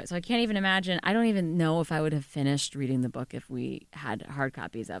listening to it, so I can't even imagine. I don't even know if I would have finished reading the book if we had hard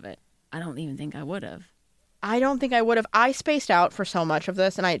copies of it. I don't even think I would have. I don't think I would have. I spaced out for so much of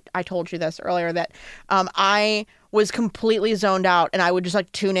this, and I told you this earlier, that I was completely zoned out, and I would just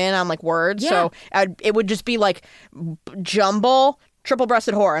like tune in on like words. Yeah. So it would just be like jumble,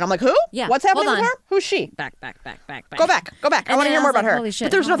 triple-breasted whore, and I'm like, who? Yeah. What's happening with her? Who's she? Back. Go back. I want to hear more about her. Holy shit,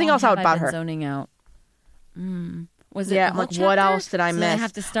 but there's nothing else out about her. Zoning out. Was it? Yeah. Like, what else did I miss? I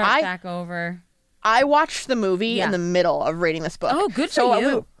have to start back over. I watched the movie in the middle of reading this book. Oh, good for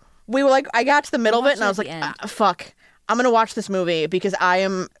you. We were like, I got to the middle of it, and I was like, fuck, I'm gonna watch this movie because I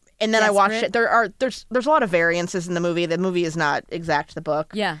am. And then I watched it. There's a lot of variances in the movie. The movie is not exact to the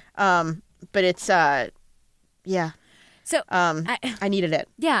book. Yeah. But it's yeah. So I needed it.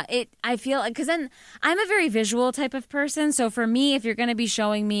 Yeah, I feel like, because then I'm a very visual type of person. So for me, if you're going to be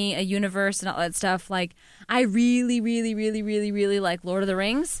showing me a universe and all that stuff, like I really, really, really, really, really like Lord of the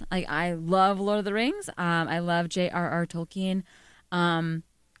Rings. Like I love Lord of the Rings. I love J.R.R. Tolkien. I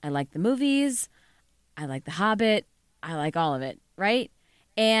like the movies. I like The Hobbit. I like all of it, right?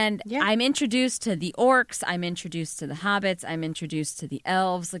 And I'm introduced to the orcs. I'm introduced to the hobbits. I'm introduced to the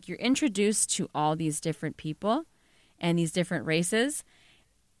elves. Like you're introduced to all these different people and these different races.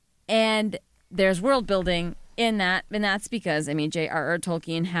 And there's world building in that. And that's because, I mean, J.R.R.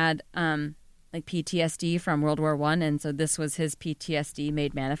 Tolkien had like PTSD from World War I. And so this was his PTSD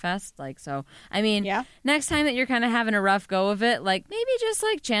made manifest. Like, so, I mean, next time that you're kind of having a rough go of it, like maybe just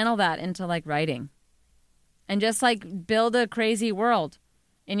like channel that into like writing. And just like build a crazy world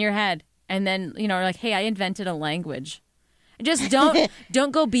in your head. And then, you know, like, hey, I invented a language. Just don't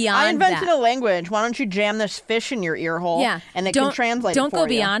go beyond that. I invented a language. Why don't you jam this fish in your ear hole? Yeah. And it can translate it for you. Don't go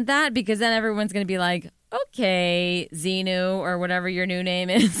beyond that, because then everyone's going to be like, okay, Xenu, or whatever your new name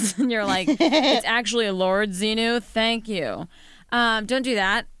is. And you're like, it's actually a Lord Xenu. Thank you. Don't do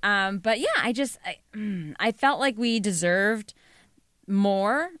that. But yeah, I felt like we deserved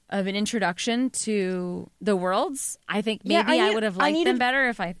more of an introduction to the worlds. I think maybe I would have liked them better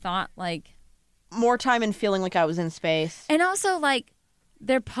if I thought like more time and feeling like I was in space. And also like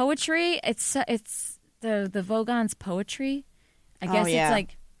their poetry, it's the Vogons' poetry. I guess it's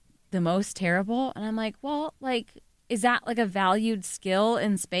like the most terrible. And I'm like, well, like, is that like a valued skill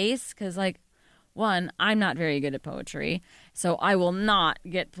in space? Because like, one, I'm not very good at poetry, so I will not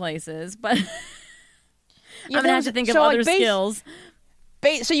get places. But I'm gonna have to think of other skills.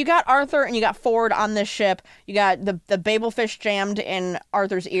 So you got Arthur and you got Ford on this ship. You got the Babelfish jammed in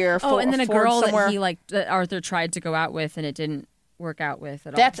Arthur's ear. And then a Ford girl somewhere. that Arthur tried to go out with and it didn't work out with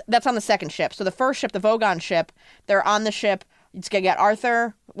at all. That's on the second ship. So the first ship, the Vogon ship, they're on the ship. You got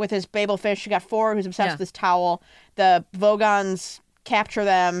Arthur with his Babelfish. You got Ford, who's obsessed with this towel. The Vogons capture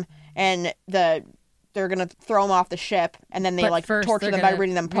them, and they're gonna throw them off the ship, and then they torture them by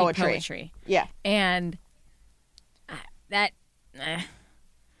reading them poetry. Yeah, and that.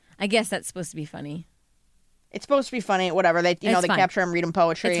 I guess that's supposed to be funny. It's supposed to be funny, whatever. They capture him, read him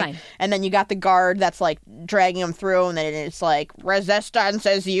poetry. It's fine. And then you got the guard that's like dragging him through, and then it's like, resistance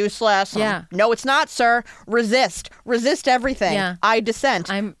is useless. Yeah. No, it's not, sir. Resist everything. Yeah. I dissent.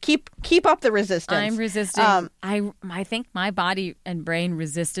 Keep up the resistance. I'm resisting. I think my body and brain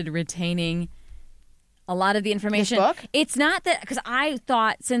resisted retaining a lot of the information. This book? It's not that, because I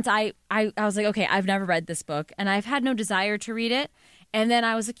thought, since I was like, okay, I've never read this book, and I've had no desire to read it. And then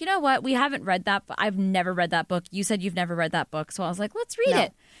I was like, you know what? We haven't read that. I've never read that book. You said you've never read that book. So I was like, let's read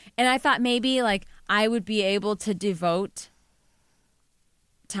it. And I thought maybe like I would be able to devote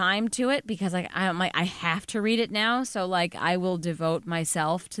time to it, because like I'm like, I have to read it now. So like I will devote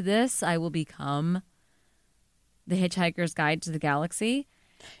myself to this. I will become the Hitchhiker's Guide to the Galaxy.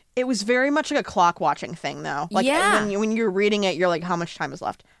 It was very much like a clock watching thing, though. Like when you're reading it, you're like, how much time is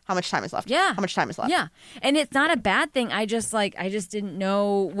left? How much time is left? Yeah. How much time is left? Yeah. And it's not a bad thing. I just didn't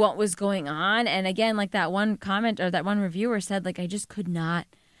know what was going on. And again, like that one comment or that one reviewer said, like, I just could not,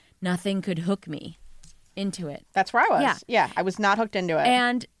 nothing could hook me into it. That's where I was. Yeah. I was not hooked into it.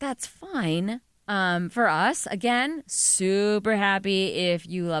 And that's fine. For us, again, super happy if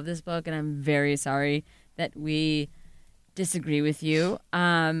you love this book. And I'm very sorry that we disagree with you.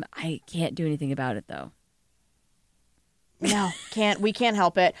 I can't do anything about it, though. No, we can't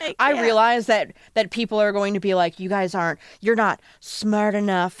help it. I realize that people are going to be like, you're not smart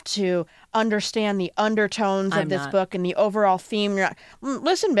enough to understand the undertones of this book and the overall theme. You're not,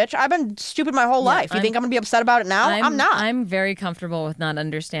 listen, bitch, I've been stupid my whole life. You think I'm going to be upset about it now? I'm not. I'm very comfortable with not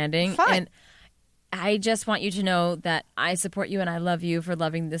understanding. Fine. And I just want you to know that I support you and I love you for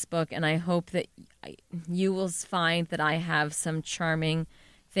loving this book. And I hope that you will find that I have some charming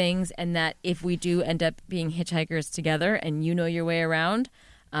things, and that if we do end up being hitchhikers together and you know your way around,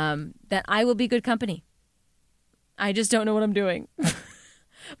 that I will be good company. I just don't know what I'm doing.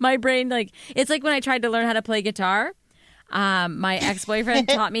 My brain, like, it's like when I tried to learn how to play guitar. My ex-boyfriend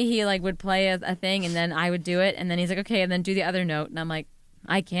taught me. He like would play a thing and then I would do it, and then he's like, okay, and then do the other note, and I'm like,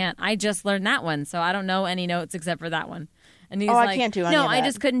 I can't. I just learned that one, so I don't know any notes except for that one. And he's like, I can't do any of that. I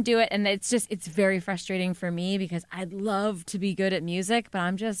just couldn't do it. And it's very frustrating for me, because I'd love to be good at music, but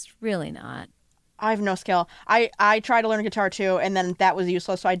I'm just really not. I have no skill. I tried to learn guitar too, and then that was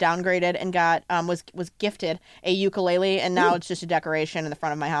useless, so I downgraded and got was gifted a ukulele, and now it's just a decoration in the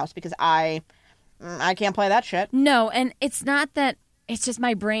front of my house, because I can't play that shit. No, and it's not that. It's just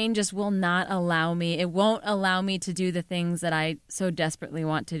my brain just will not allow me. It won't allow me to do the things that I so desperately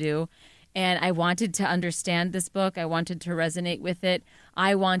want to do. And I wanted to understand this book. I wanted to resonate with it.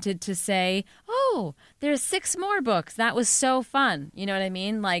 I wanted to say, oh, there's 6 more books. That was so fun. You know what I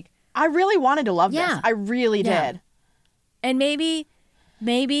mean? Like, I really wanted to love this. I really did. And maybe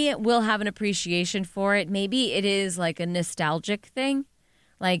we'll have an appreciation for it. Maybe it is like a nostalgic thing.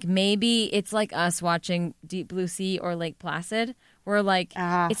 Like maybe it's like us watching Deep Blue Sea or Lake Placid. We're like,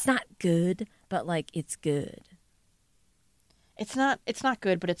 it's not good, but like it's good. It's not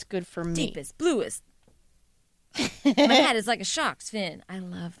good, but it's good for me. Deepest, bluest. My head is like a shark's fin. I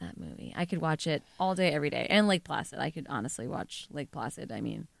love that movie. I could watch it all day, every day. And Lake Placid. I could honestly watch Lake Placid. I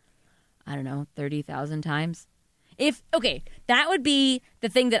mean, I don't know, 30,000 times. That would be the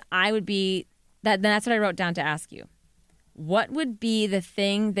thing that I would be, that's what I wrote down to ask you. What would be the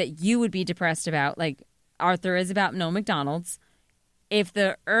thing that you would be depressed about, like Arthur is about no McDonald's, if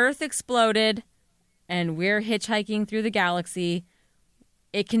the Earth exploded and we're hitchhiking through the galaxy?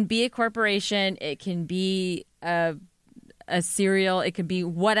 It can be a corporation, it can be a cereal, it could be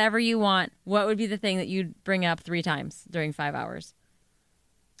whatever you want. What would be the thing that you'd bring up 3 times during 5 hours?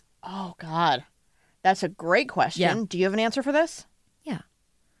 Oh, God. That's a great question. Yeah. Do you have an answer for this? Yeah.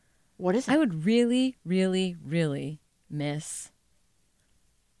 What is it? I would really, really, really miss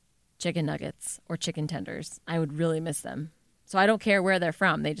chicken nuggets or chicken tenders. I would really miss them. So I don't care where they're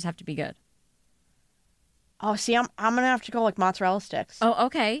from. They just have to be good. Oh, see, I'm going to have to go like mozzarella sticks. Oh,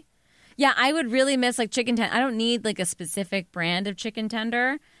 okay. Yeah, I would really miss like chicken tender. I don't need like a specific brand of chicken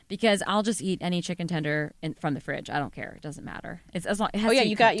tender because I'll just eat any chicken tender from the fridge. I don't care. It doesn't matter. It's as long. It has to be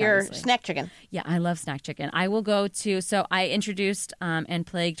you got cooked, your obviously. Snack chicken. Yeah, I love snack chicken. I will go to. So I introduced and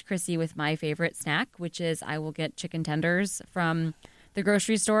plagued Chrissy with my favorite snack, which is I will get chicken tenders from the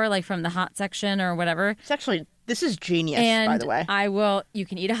grocery store, like from the hot section or whatever. This is genius, and by the way. You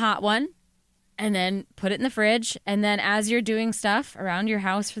can eat a hot one. And then put it in the fridge. And then as you're doing stuff around your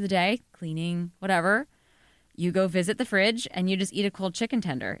house for the day, cleaning, whatever, you go visit the fridge and you just eat a cold chicken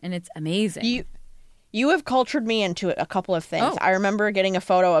tender. And it's amazing. You have cultured me into a couple of things. Oh. I remember getting a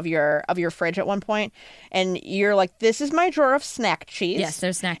photo of your fridge at one point, and you're like, this is my drawer of snack cheese. Yes,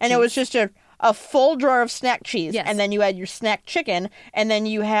 there's snack cheese. And it was just a full drawer of snack cheese. Yes. And then you had your snack chicken, and then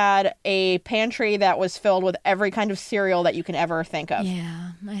you had a pantry that was filled with every kind of cereal that you can ever think of.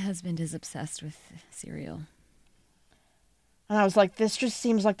 Yeah, my husband is obsessed with cereal. And I was like, this just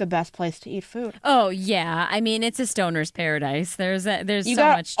seems like the best place to eat food. Oh, yeah. I mean, it's a stoner's paradise. There's you so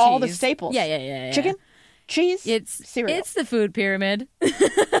got much cheese. all the staples. Yeah. Chicken, cheese, cereal. It's the food pyramid.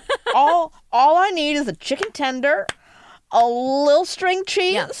 all I need is a chicken tender, a little string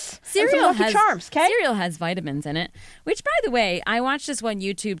cheese, yeah. Cereal has Charms, okay? Cereal has vitamins in it. Which, by the way, I watched this one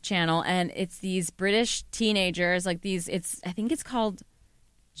YouTube channel, and it's these British teenagers, like these. I think it's called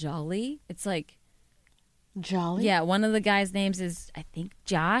Jolly. It's like Jolly. Yeah, one of the guys' names is I think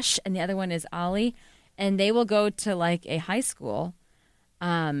Josh, and the other one is Ollie, and they will go to like a high school,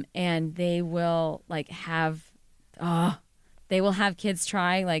 and they will like have kids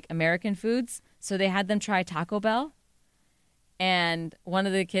try like American foods. So they had them try Taco Bell. And one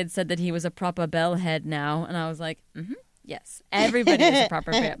of the kids said that he was a proper bellhead now. And I was like, yes, everybody is a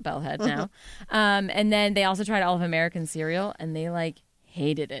proper bellhead now. And then they also tried all of American cereal, and they like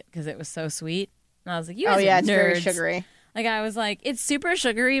hated it because it was so sweet. And I was like, you guys are it's nerds. very sugary. Like I was like, it's super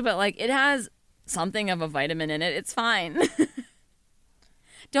sugary, but like it has something of a vitamin in it. It's fine.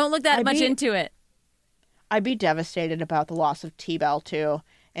 Don't look that much into it. I'd be devastated about the loss of T-Bell too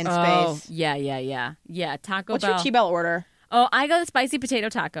in space. Oh, yeah. Taco What's Bell. your T-Bell order? Oh, I got a spicy potato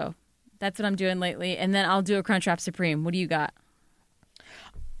taco. That's what I'm doing lately. And then I'll do a Crunchwrap Supreme. What do you got?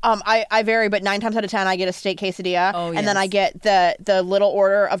 I vary, but 9 times out of 10, I get a steak quesadilla. Oh, yes. And then I get the little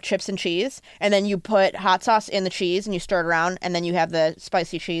order of chips and cheese. And then you put hot sauce in the cheese and you stir it around. And then you have the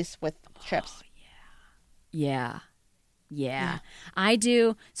spicy cheese with chips. Yeah. I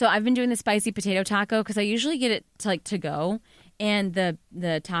do. So I've been doing the spicy potato taco because I usually get it to go. And the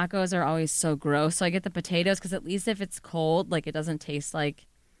tacos are always so gross. So I get the potatoes because at least if it's cold, like it doesn't taste like.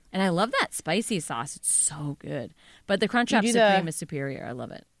 And I love that spicy sauce. It's so good. But the Crunchwrap Supreme is superior. I love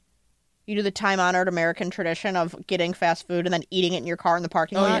it. You do the time-honored American tradition of getting fast food and then eating it in your car in the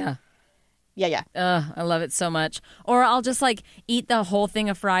parking lot? Yeah. Yeah. I love it so much. Or I'll just like eat the whole thing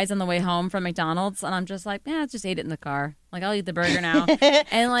of fries on the way home from McDonald's, and I'm just like, I just ate it in the car. Like I'll eat the burger now,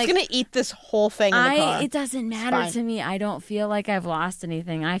 and like I'm gonna eat this whole thing in the car. It doesn't matter to me. I don't feel like I've lost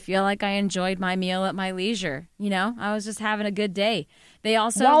anything. I feel like I enjoyed my meal at my leisure. You know, I was just having a good day. They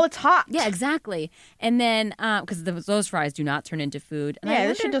also while it's hot. Yeah, exactly. And then because those fries do not turn into food. And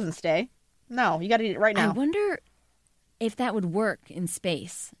this shit doesn't stay. No, you got to eat it right now. I wonder if that would work in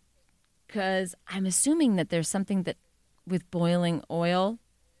space. Because I'm assuming that there's something that with boiling oil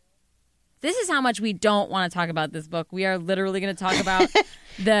This is how much we don't want to talk about this book. We are literally going to talk about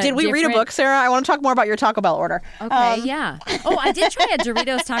the Did we read a book, Sarah? I want to talk more about your Taco Bell order. Okay, yeah. Oh, I did try a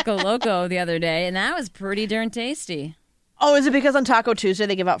Doritos Taco Loco the other day, and that was pretty darn tasty. Oh, is it because on Taco Tuesday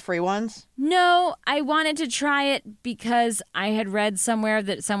they give out free ones? No, I wanted to try it because I had read somewhere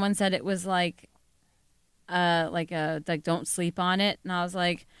that someone said it was like don't sleep on it, and I was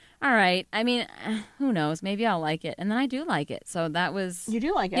like, all right. I mean, who knows? Maybe I'll like it, and then I do like it. So that was you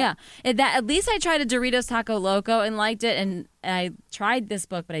do like it, yeah. At least I tried a Doritos Taco Loco and liked it, and I tried this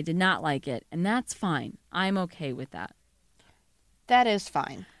book, but I did not like it, and that's fine. I'm okay with that. That is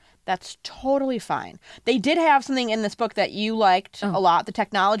fine. That's totally fine. They did have something in this book that you liked a lot, the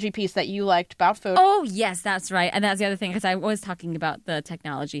technology piece that you liked about food. Oh, yes, that's right. And that's the other thing, because I was talking about the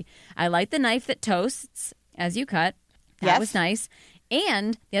technology. I like the knife that toasts as you cut. That was nice.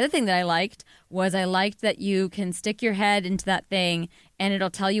 And the other thing that I liked that you can stick your head into that thing and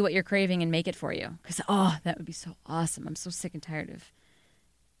it'll tell you what you're craving and make it for you. Because, that would be so awesome. I'm so sick and tired of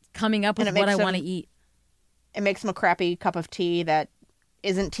coming up with what I want to eat. It makes him a crappy cup of tea that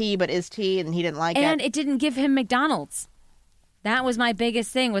isn't tea but is tea, and he didn't like it. And it didn't give him McDonald's. That was my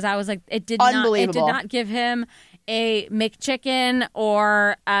biggest thing. Was I was like, it did not give him a McChicken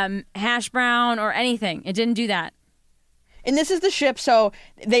or hash brown or anything. It didn't do that. And this is the ship, so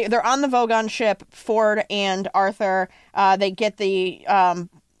they're on the Vogon ship. Ford and Arthur, they get the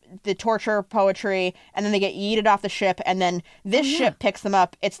torture poetry, and then they get yeeted off the ship, and then this ship picks them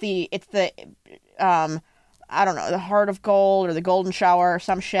up. It's the I don't know, the Heart of Gold or the Golden Shower or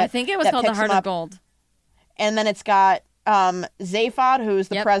some shit. I think it was called the Heart of Gold. And then it's got Zaphod, who's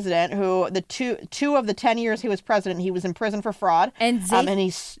the president, who the two of the 10 years he was president, he was in prison for fraud. And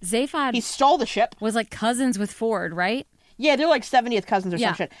Zaphod, he stole the ship. Was like cousins with Ford, right? Yeah, they're like 70th cousins or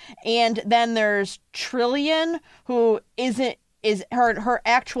some shit. And then there's Trillian, who her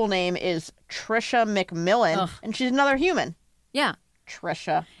actual name is Trisha McMillan, and she's another human. Yeah.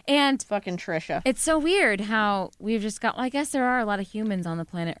 Trisha. And fucking Trisha. It's so weird how we've just got, well, I guess there are a lot of humans on the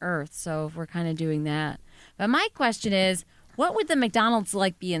planet Earth, so we're kind of doing that. But my question is, what would the McDonald's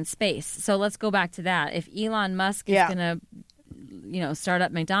like be in space? So let's go back to that. If Elon Musk is going to, start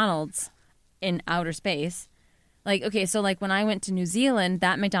up McDonald's in outer space, like, okay, so like when I went to New Zealand,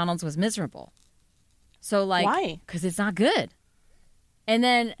 that McDonald's was miserable. So like, why? Because it's not good. And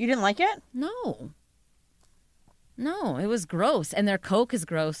then you didn't like it? No, it was gross, and their Coke is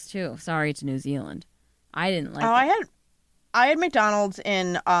gross too. Sorry to New Zealand, I didn't like it. I had McDonald's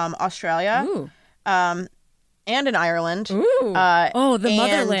in Australia, and in Ireland. Ooh, the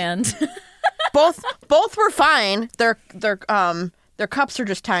motherland. both were fine. Their cups are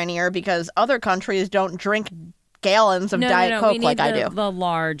just tinier because other countries don't drink gallons of Diet Coke like I do. The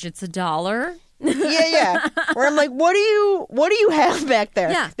large, it's $1. Yeah. Where I'm like, what do you have back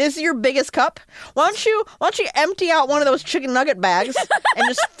there? Yeah. This is your biggest cup? Why don't you empty out one of those chicken nugget bags and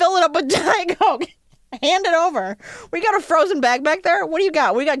just fill it up with Diet Coke? Hand it over. We got a frozen bag back there. What do you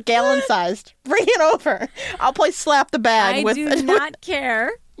got? We got gallon sized. Bring it over. I'll play slap the bag. I do not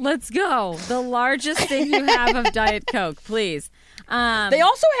care. Let's go. The largest thing you have of Diet Coke, please. They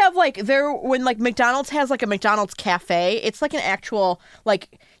also have when McDonald's has like a McDonald's cafe. It's like an actual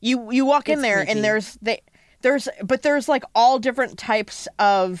you walk in there creepy. And there's like all different types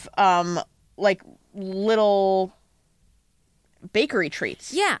of little bakery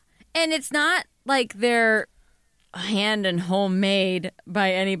treats. Yeah, and it's not like they're hand and homemade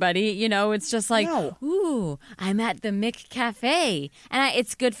by anybody, it's just like, ooh, I'm at the McCafe, and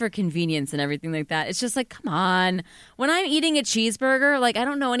it's good for convenience and everything like that. It's just like, come on, when I'm eating a cheeseburger, I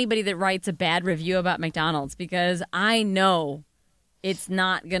don't know anybody that writes a bad review about McDonald's because I know it's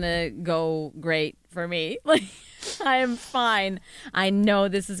not gonna go great for me. I am fine. I know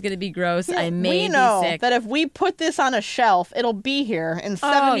this is going to be gross. I may be sick. That if we put this on a shelf, it'll be here in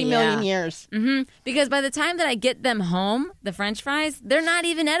 70 million years. Mm-hmm. Because by the time that I get them home, the French fries, they're not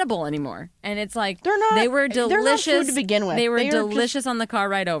even edible anymore. And it's like, they were delicious. They're not food to begin with. They were delicious on the car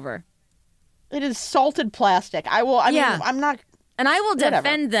ride over. It is salted plastic. I'm not... And I will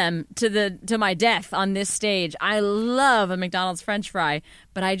defend them to my death on this stage. I love a McDonald's French fry,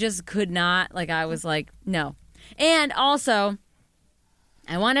 but I just could not. I was like, no. And also,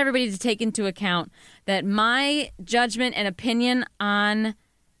 I want everybody to take into account that my judgment and opinion on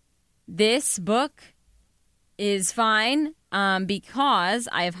this book is fine because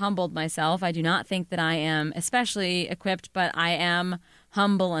I have humbled myself. I do not think that I am especially equipped, but I am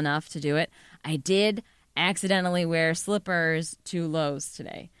humble enough to do it. I did accidentally wear slippers to Lowe's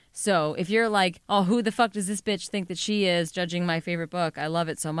today. So if you're like, oh, who the fuck does this bitch think that she is judging my favorite book? I love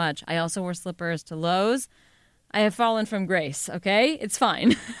it so much. I also wore slippers to Lowe's. I have fallen from grace, okay? It's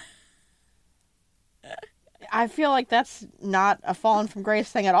fine. I feel like that's not a fallen from grace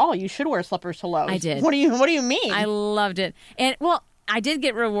thing at all. You should wear slippers to Lowe's. I did. What do you mean? I loved it. And, well, I did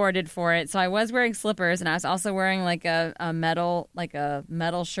get rewarded for it. So I was wearing slippers, and I was also wearing like a metal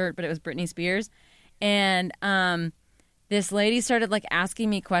shirt, but it was Britney Spears. And this lady started like asking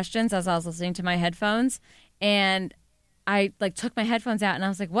me questions as I was listening to my headphones, and I like took my headphones out, and I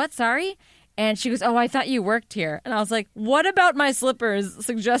was like, "What? Sorry." And she goes, "Oh, I thought you worked here." And I was like, "What about my slippers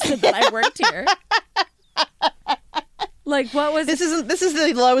suggested that I worked here?" Like, what was this? This is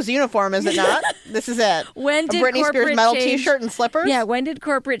the Lowe's uniform, is it not? This is it. When did Britney Spears metal T-shirt and slippers? Yeah, when did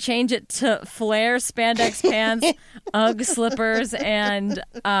corporate change it to flare spandex pants, UGG slippers, and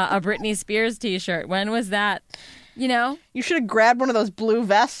a Britney Spears T-shirt? When was that? You know? You should have grabbed one of those blue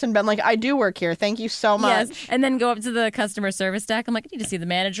vests and been like, I do work here. Thank you so much. Yes, and then go up to the customer service desk. I'm like, I need to see the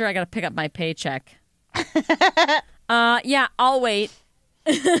manager. I got to pick up my paycheck. Yeah, I'll wait.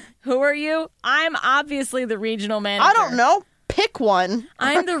 Who are you? I'm obviously the regional manager. I don't know. Pick one.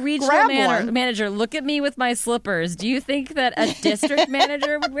 I'm the regional manager. Look at me with my slippers. Do you think that a district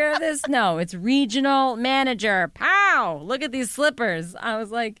manager would wear this? No, it's regional manager. Pow! Look at these slippers. I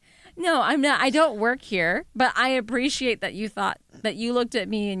was like, no, I'm not. I don't work here, but I appreciate that you thought that you looked at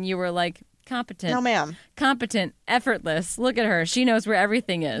me and you were like, competent. No, ma'am. Competent, effortless. Look at her. She knows where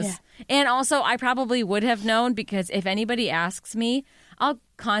everything is. Yeah. And also, I probably would have known because if anybody asks me, I'll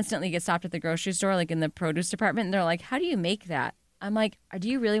constantly get stopped at the grocery store, like in the produce department, and they're like, how do you make that? I'm like, do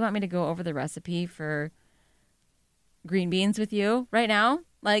you really want me to go over the recipe for green beans with you right now?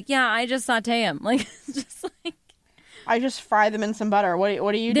 Like, yeah, I just saute them. Like, just like... I just fry them in some butter. What do you do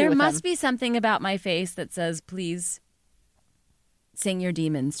with them? There must be something about my face that says, please sing your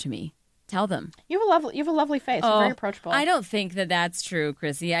demons to me. Tell them. You have a lovely face. You're very approachable. I don't think that that's true,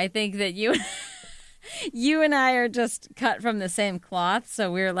 Chrissy. I think that you and I are just cut from the same cloth.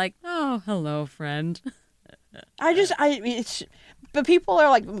 So we're like, oh, hello, friend. But people are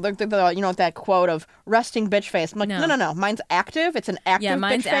like, that quote of resting bitch face. I'm like, no. Mine's active. It's an active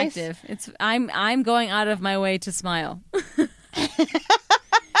bitch face. Yeah, mine's active. I'm going out of my way to smile.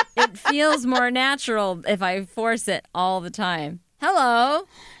 It feels more natural if I force it all the time. Hello.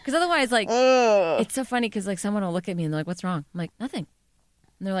 Because otherwise, like, it's so funny because, like, someone will look at me and they're like, what's wrong? I'm like, nothing.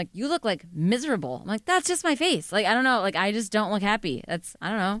 And they're like, you look, like, miserable. I'm like, that's just my face. Like, I don't know. Like, I just don't look happy. I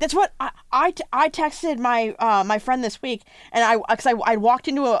don't know. That's what I texted my friend this week. And I walked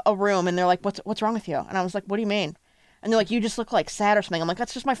into a room and they're like, what's wrong with you? And I was like, what do you mean? And they're like, you just look like sad or something. I'm like,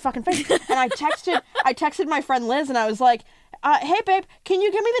 that's just my fucking face. And I texted my friend Liz and I was like, hey, babe, can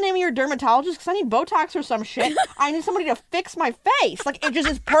you give me the name of your dermatologist? Because I need Botox or some shit. I need somebody to fix my face. Like, it just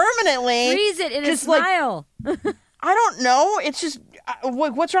is permanently. Freeze it in a smile. Like, I don't know. It's just,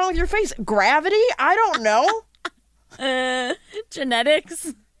 what's wrong with your face? Gravity? I don't know.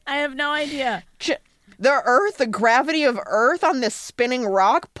 Genetics? I have no idea. The earth, the gravity of earth on this spinning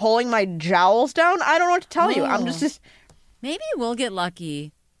rock pulling my jowls down? I don't know what to tell you. I'm just... Maybe we'll get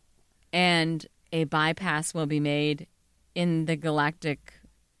lucky and a bypass will be made in the galactic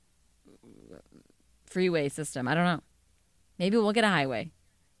freeway system. I don't know. Maybe we'll get a highway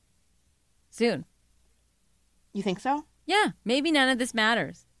soon. You think so? Yeah. Maybe none of this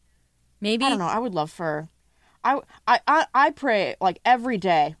matters. Maybe. I don't know. I would love for... I pray, like, every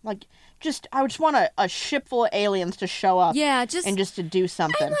day. Like, I would just want a ship full of aliens to show up. Yeah, and just to do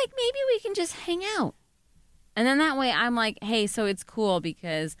something. I'm like, maybe we can just hang out. And then that way I'm like, hey, so it's cool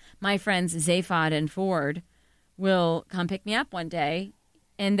because my friends Zaphod and Ford will come pick me up one day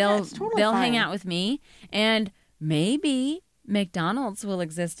and they'll hang out with me. And maybe McDonald's will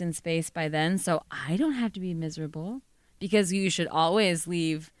exist in space by then, so I don't have to be miserable because you should always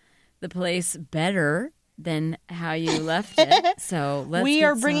leave the place better than how you left it. So we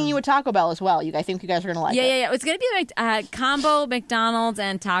are bringing you a Taco Bell as well. I think you guys are going to like it. Yeah. It's going to be a combo McDonald's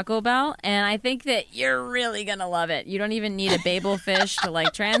and Taco Bell, and I think that you're really going to love it. You don't even need a Babel fish to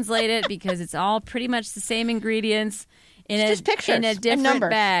like translate it because it's all pretty much the same ingredients in a different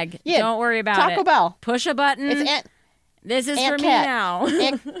bag. Yeah, don't worry about it. Taco Bell. Push a button. This is Aunt for Kat.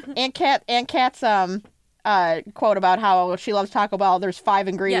 Me now. Aunt Kat's quote about how she loves Taco Bell. There's 5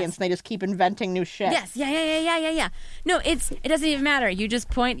 ingredients, and they just keep inventing new shit. Yes, yeah. No, it doesn't even matter. You just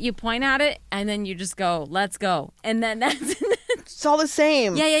point at it, and then you just go, let's go, and then that's. It's all the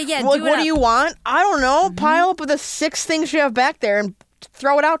same. Yeah. What do you want? I don't know. Mm-hmm. Pile up with the 6 things you have back there and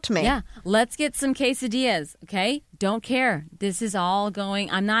throw it out to me. Yeah, let's get some quesadillas. Okay, don't care. This is all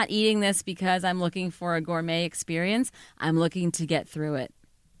going. I'm not eating this because I'm looking for a gourmet experience. I'm looking to get through it.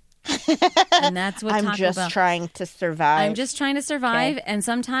 And that's what I'm just trying to survive. I'm just trying to survive, and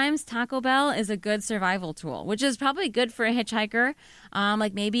sometimes Taco Bell is a good survival tool, which is probably good for a hitchhiker.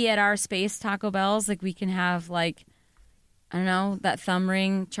 Like maybe at our space Taco Bells, like we can have like, I don't know, that thumb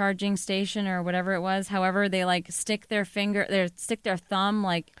ring charging station or whatever it was. However, they like stick their thumb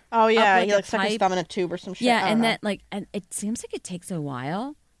like oh yeah, up he like stuck his thumb in a tube or some shit. Yeah, and that like, and it seems like it takes a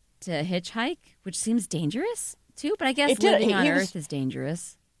while to hitchhike, which seems dangerous too. But I guess living on Earth is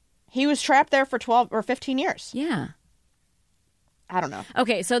dangerous. He was trapped there for 12 or 15 years. Yeah. I don't know.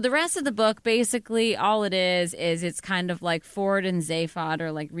 Okay, so the rest of the book, basically all it is it's kind of like Ford and Zaphod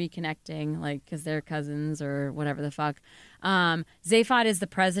are like reconnecting, like because they're cousins or whatever the fuck. Zaphod is the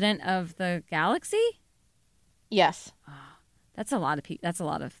president of the galaxy? Yes. Oh, that's a lot of that's a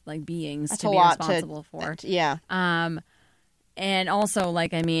lot of like beings to be responsible for. Yeah. And also,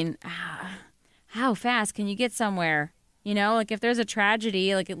 like, I mean, how fast can you get somewhere? You know, like if there's a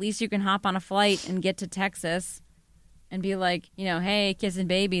tragedy, like at least you can hop on a flight and get to Texas and be like, you know, hey, kissing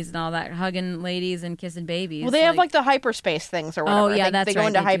babies and all that, hugging ladies and kissing babies. Well, they have like the hyperspace things or whatever. Oh, yeah, that's right. They go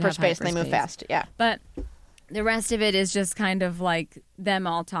into hyperspace and they move fast. Yeah. But the rest of it is just kind of like them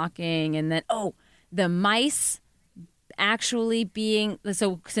all talking and then, the mice actually being,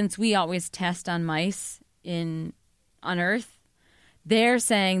 so since we always test on mice on Earth, they're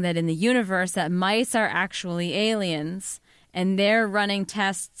saying that in the universe that mice are actually aliens and they're running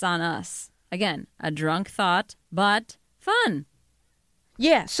tests on us. Again, a drunk thought, but fun.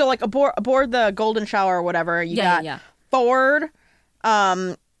 Yeah, so like aboard the Golden Shower or whatever, you got Ford,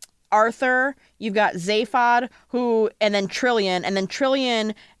 Arthur, you've got Zaphod, and then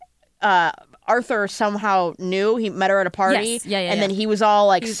Trillian, Arthur somehow knew. He met her at a party, and then he was all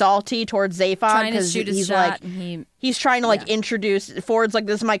like salty towards Zaphod because he's like he's trying to like introduce Ford's like,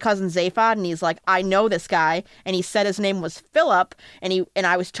 this is my cousin Zaphod, and he's like, I know this guy, and he said his name was Philip, and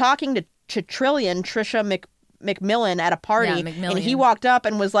I was talking to Trisha McMillan at a party, and he walked up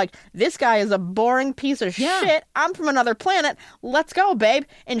and was like, this guy is a boring piece of shit. I'm from another planet. Let's go, babe.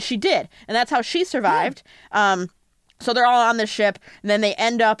 And she did, and that's how she survived. So they're all on this ship, and then they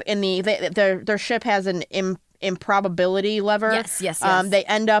end up in their ship has an improbability lever. Yes. They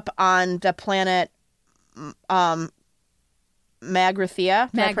end up on the planet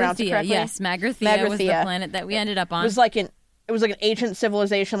Magrathea. Did I pronounce it correctly? Yes, Magrathea was the planet that we ended up on. It was like an ancient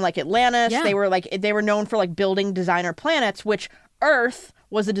civilization like Atlantis. Yeah. They were known for like building designer planets, which Earth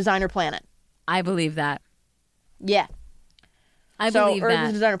was a designer planet. I believe that. Yeah. Earth is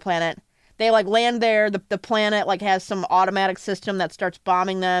a designer planet. They like land there. The planet like has some automatic system that starts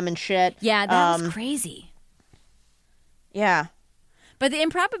bombing them and shit. Yeah, that was crazy. Yeah. But the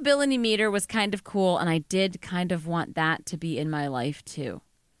improbability meter was kind of cool, and I did kind of want that to be in my life too.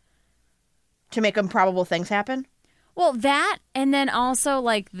 To make improbable things happen? Well, that, and then also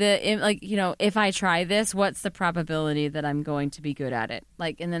like if I try this, what's the probability that I'm going to be good at it?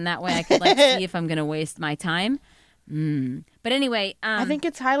 Like, and then that way I could like see if I'm going to waste my time. But anyway, I think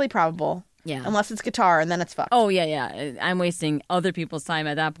it's highly probable. Yeah. Unless it's guitar, and then it's fucked. Oh, yeah. I'm wasting other people's time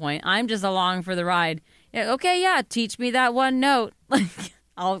at that point. I'm just along for the ride. Yeah, okay, yeah, teach me that one note. Like,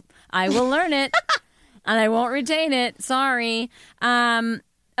 I will learn it, and I won't retain it. Sorry.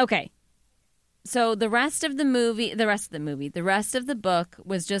 Okay. So the rest of the book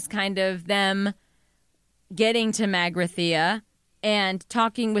was just kind of them getting to Magrathea and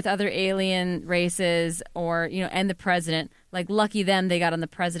talking with other alien races or, you know, and the president. Like, lucky them, they got on the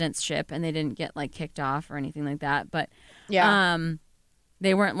president's ship and they didn't get, like, kicked off or anything like that. But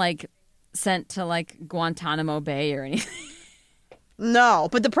they weren't, like, sent to, like, Guantanamo Bay or anything. No,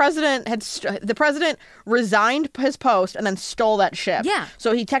 but the president resigned his post and then stole that ship. Yeah.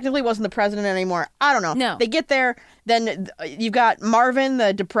 So he technically wasn't the president anymore. I don't know. No. They get there, then you've got Marvin,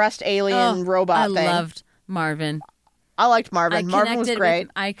 the depressed alien robot thing. I loved Marvin. I liked Marvin. Marvin was great.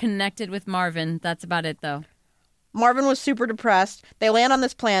 I connected with Marvin. That's about it, though. Marvin was super depressed. They land on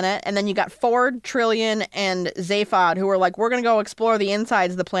this planet, and then you got Ford, Trillian, and Zaphod, who are like, we're going to go explore the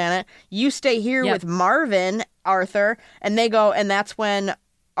insides of the planet. You stay here with Marvin, Arthur, and they go, and that's when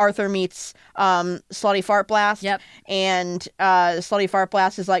Arthur meets Slutty Fart Blast. Yep. And Slutty Fart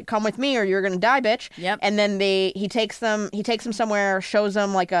Blast is like, come with me or you're going to die, bitch. Yep. And then he takes them somewhere, shows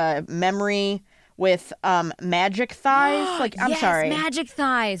them like a memory with magic thighs. Like, I'm sorry. Magic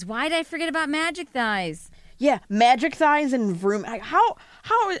thighs. Why did I forget about magic thighs? Yeah, magic thighs and vroom. How?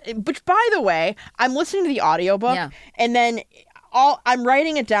 Which, by the way, I'm listening to the audiobook, and then I'm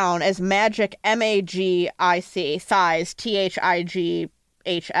writing it down as magic, MAGIC, thighs, THIGS,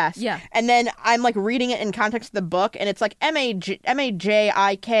 HS. Yeah. And then I'm like reading it in context of the book, and it's like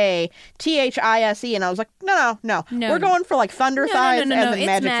MAJIKTHISE, and I was like, no. We're going for like thunder thighs no. as in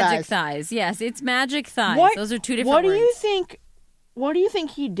It's magic thighs. Yes, it's magic thighs. Those are two different words. What do you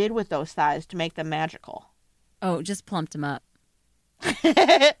think he did with those thighs to make them magical? Oh, just plumped them up.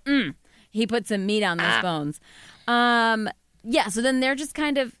 He put some meat on those bones. Yeah, so then they're just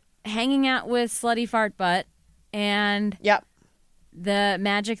kind of hanging out with Slutty Fart Butt and the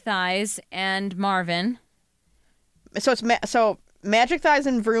Magic Thighs and Marvin. So it's Magic Thighs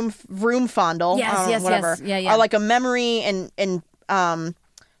and Vroom Fondle. Yes. Are like a memory, and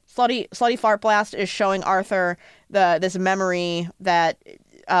Slutty Fart Blast is showing Arthur this memory that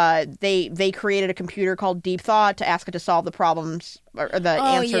they created a computer called Deep Thought to ask it to solve the problems or the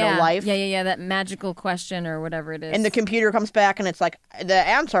answer to life. Yeah, that magical question or whatever it is. And the computer comes back and it's like, the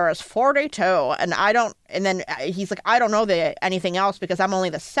answer is 42. And then he's like, I don't know anything else because I'm only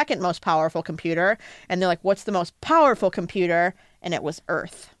the second most powerful computer. And they're like, what's the most powerful computer? And it was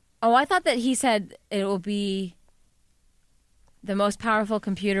Earth. Oh, I thought that he said it will be the most powerful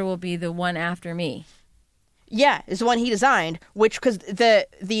computer will be the one after me. Yeah, is the one he designed, which, because the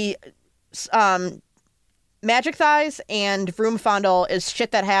Magic Thighs and Vroom Fondle is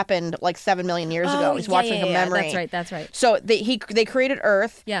shit that happened like 7 million years ago. He's watching a memory. That's right. So they created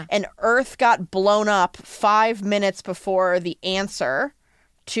Earth, and Earth got blown up 5 minutes before the answer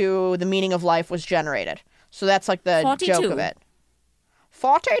to the meaning of life was generated. So that's like the 42. Joke of it.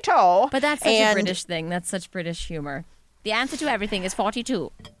 42. But that's such a British thing. That's such British humor. The answer to everything is 42.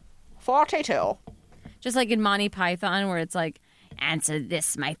 42. Just like in Monty Python, where it's like, answer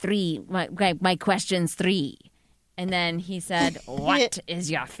this, my question's 3. And then he said, what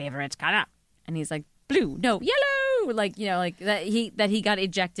is your favorite color? And he's like, blue, no, yellow. Like, like that he got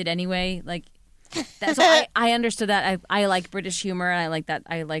ejected anyway. Like, so I understood that. I like British humor, and I like that.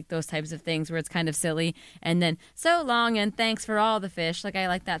 I like those types of things where it's kind of silly. And then, so long and thanks for all the fish. Like, I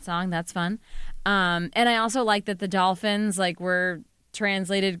like that song. That's fun. And I also like that the dolphins, like, were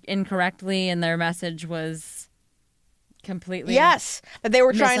translated incorrectly and their message was completely that they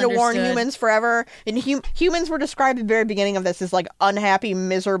were trying to warn humans forever, and humans were described at the very beginning of this as like unhappy,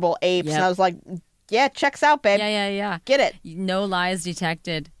 miserable apes. And I was like, yeah, checks out, babe. Yeah Get it. No lies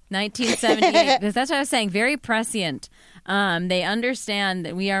detected. 1978. That's what I was saying, very prescient. They understand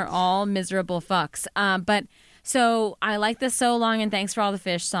that we are all miserable fucks. But so I like the So Long and Thanks for All the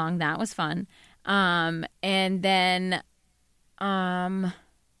Fish song. That was fun. And then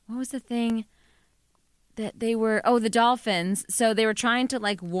what was the thing that they were? Oh, the dolphins. So they were trying to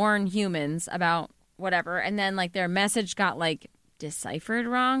like warn humans about whatever, and then like their message got like deciphered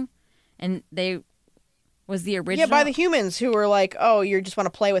wrong, and they was the original. Yeah, by the humans who were like, "Oh, you just want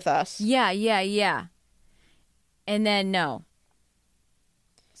to play with us." Yeah. And then no.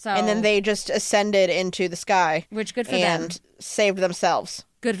 So and then they just ascended into the sky, which good for them, and saved themselves.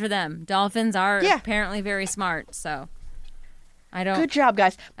 Good for them. Dolphins are apparently very smart, so. Good job,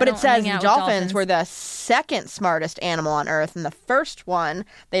 guys. But it says dolphins were the second smartest animal on Earth, and the first one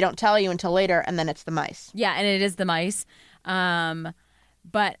they don't tell you until later, and then it's the mice. Yeah, and it is the mice. But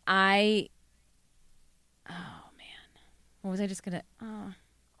oh man, what was I just gonna?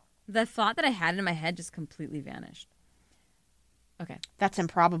 The thought that I had in my head just completely vanished. Okay, that's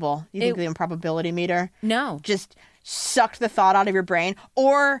improbable. You think the improbability meter? No, just sucked the thought out of your brain.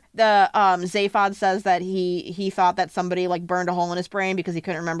 Or the Zaphod says that he thought that somebody like burned a hole in his brain because he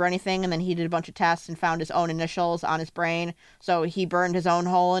couldn't remember anything, and then he did a bunch of tests and found his own initials on his brain, so he burned his own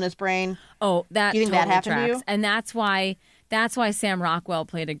hole in his brain. Oh, that. Do you think totally that happened tracks. to you? And that's why Sam Rockwell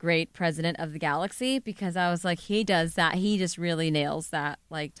played a great president of the galaxy, because I was like, he does that. He just really nails that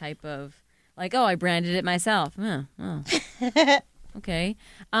like type of like, oh, I branded it myself. Oh. Okay.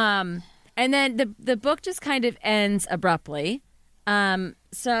 And then the book just kind of ends abruptly.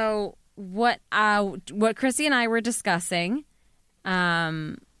 So what Chrissy and I were discussing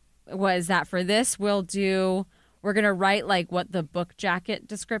was that for this we're going to write like what the book jacket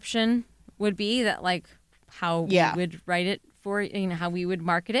description would be, that like how we would write it for, how we would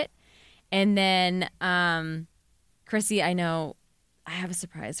market it. And then Chrissy, I know I have a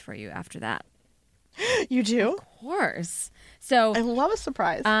surprise for you after that. You do? Of course. So I love a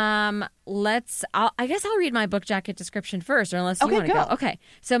surprise. I guess I'll read my book jacket description first, or unless you want to go. Okay.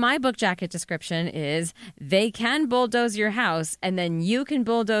 So my book jacket description is: they can bulldoze your house, and then you can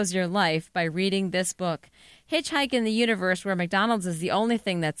bulldoze your life by reading this book. Hitchhike in the universe where McDonald's is the only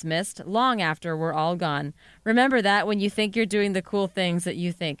thing that's missed long after we're all gone. Remember that when you think you're doing the cool things that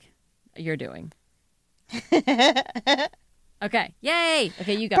you think you're doing. Okay. Yay.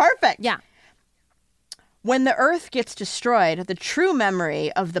 Okay, you go. Perfect. Yeah. When the Earth gets destroyed, the true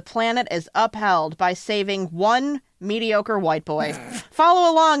memory of the planet is upheld by saving one mediocre white boy.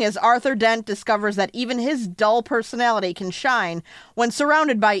 Follow along as Arthur Dent discovers that even his dull personality can shine when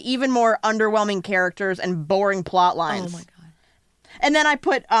surrounded by even more underwhelming characters and boring plot lines. Oh my God. And then I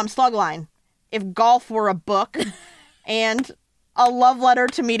put Slugline, if golf were a book, and a love letter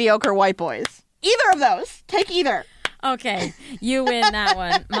to mediocre white boys. Either of those. Take either. Okay, you win that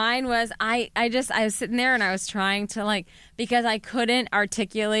one. Mine was, I was sitting there and I was trying to because I couldn't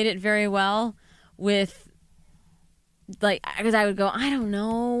articulate it very well with, because I would go, I don't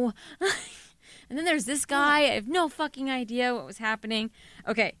know. And then there's this guy, I have no fucking idea what was happening.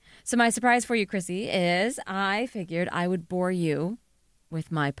 Okay, so my surprise for you, Chrissy, is I figured I would bore you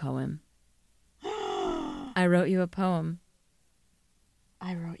with my poem. I wrote you a poem.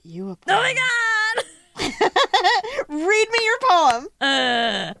 I wrote you a poem. Oh my God! Read me your poem.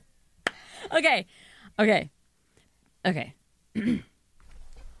 Okay.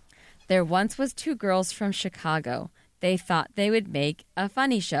 There once was two girls from Chicago. They thought they would make a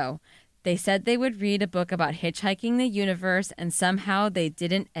funny show. They said they would read a book about hitchhiking the universe, and somehow they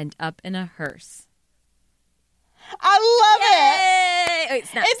didn't end up in a hearse. I love it. Wait,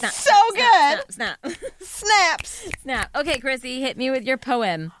 snap, it's snap, so snap, good. Snap. Snaps. Snap. Okay, Chrissy, hit me with your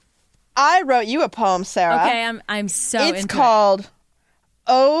poem. I wrote you a poem, Sarah. Okay, I'm so into it. It's called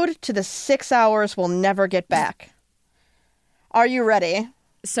Ode to the 6 Hours We'll Never Get Back. Are you ready?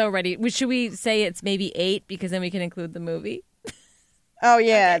 So ready. Should we say it's maybe 8 because then we can include the movie? Oh,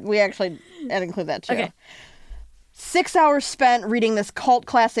 yeah. Okay. We actually include that, too. Okay. 6 hours spent reading this cult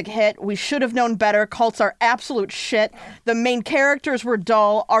classic hit. We should have known better. Cults are absolute shit. The main characters were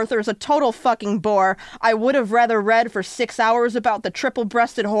dull. Arthur's a total fucking bore. I would have rather read for 6 hours about the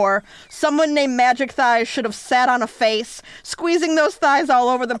triple-breasted whore. Someone named Magic Thighs should have sat on a face, squeezing those thighs all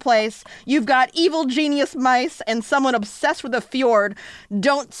over the place. You've got evil genius mice and someone obsessed with a fjord.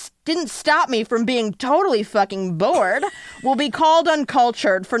 Didn't stop me from being totally fucking bored. Will be called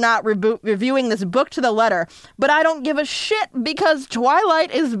uncultured for not reviewing this book to the letter. But I don't give a shit because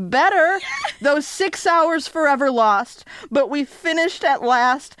Twilight is better. Those 6 hours forever lost. But we finished at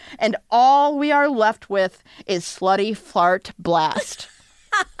last, and all we are left with is Slutty Fart Blast.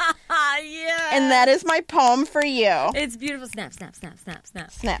 Yeah. And that is my poem for you. It's beautiful. Snap, snap, snap, snap, snap.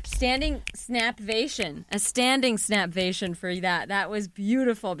 Snap. Standing snapvation. A standing snapvation for that. That was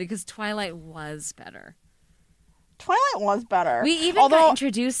beautiful because Twilight was better. Twilight was better. We even got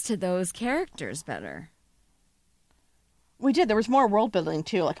introduced to those characters better. We did. There was more world building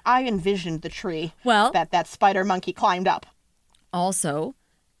too. Like I envisioned the tree that spider monkey climbed up. Also,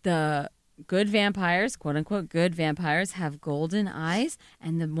 the good vampires, quote unquote good vampires, have golden eyes,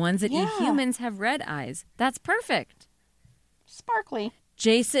 and the ones that eat humans have red eyes. That's perfect. Sparkly.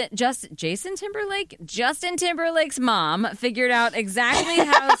 Justin Timberlake's mom figured out exactly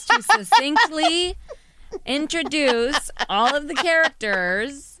how to succinctly introduce all of the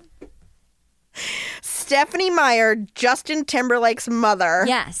characters. Stephanie Meyer, Justin Timberlake's mother.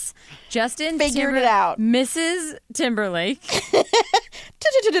 Yes. Justin figured it out. Mrs. Timberlake.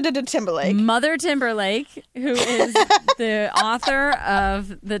 Timberlake. Mother Timberlake, who is the author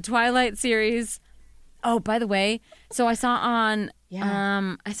of the Twilight series. Oh, by the way, so I saw on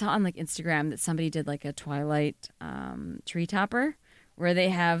Instagram that somebody did like a Twilight tree topper where they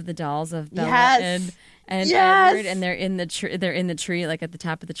have the dolls of Bella and Edward, and they're in the tree, like at the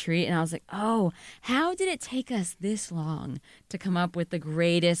top of the tree. And I was like, oh, how did it take us this long to come up with the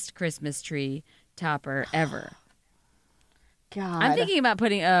greatest Christmas tree topper ever? God, I'm thinking about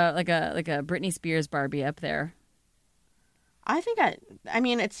putting a Britney Spears Barbie up there. I think I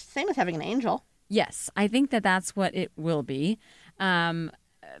mean it's the same as having an angel. Yes, I think that's what it will be.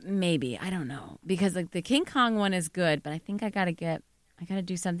 Maybe, I don't know, because like the King Kong one is good, but I think I gotta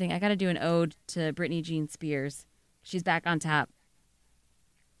do something. I gotta do an ode to Britney Jean Spears. She's back on top.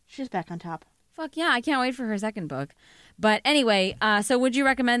 She's back on top. Fuck yeah, I can't wait for her second book. But anyway, so would you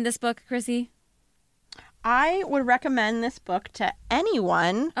recommend this book, Chrissy? I would recommend this book to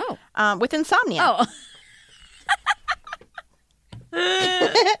anyone with insomnia. Oh.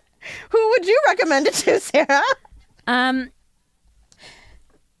 Who would you recommend it to, Sarah? I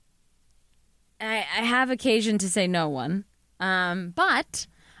have occasion to say no one. But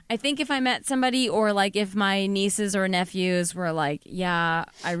I think if I met somebody, or like if my nieces or nephews were like, yeah,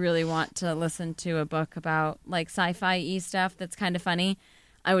 I really want to listen to a book about like sci-fi-y stuff that's kind of funny,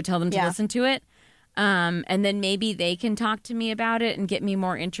 I would tell them to listen to it. And then maybe they can talk to me about it and get me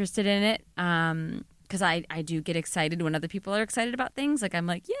more interested in it. Because I do get excited when other people are excited about things. Like I'm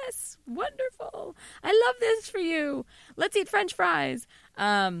like, yes, wonderful. I love this for you. Let's eat French fries.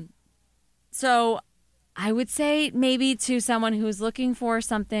 So I would say maybe to someone who's looking for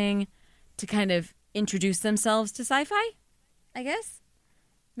something to kind of introduce themselves to sci-fi, I guess.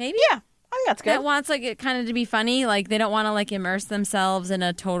 Maybe. Yeah, I think that's good. That wants like it kind of to be funny. Like they don't want to like immerse themselves in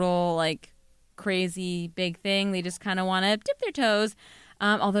a total like crazy big thing. They just kind of want to dip their toes.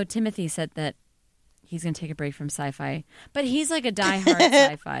 Although Timothy said that he's going to take a break from sci-fi, but he's like a diehard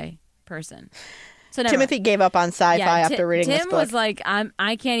sci-fi person. So Timothy gave up on sci-fi after reading this book. Tim was like,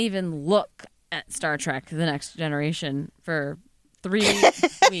 I can't even look at Star Trek: The Next Generation for 3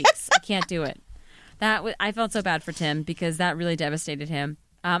 weeks. I can't do it. I felt so bad for Tim because that really devastated him.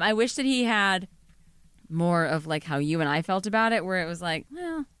 I wish that he had more of like how you and I felt about it, where it was like,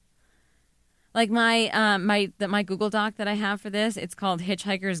 well, like my Google Doc that I have for this, it's called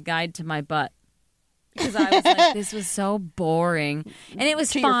Hitchhiker's Guide to My Butt. Because I was like, this was so boring. And it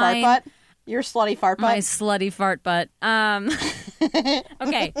was to fine. Your fart butt? Your slutty fart butt? My slutty fart butt.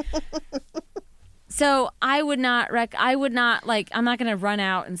 Okay. So I would not I'm not going to run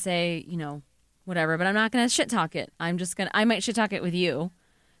out and say, whatever, but I'm not going to shit talk it. I might shit talk it with you,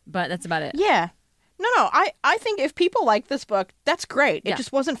 but that's about it. Yeah. No. I think if people like this book, that's great. It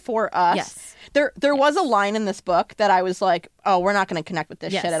just wasn't for us. Yes. There was a line in this book that I was like, oh, we're not going to connect with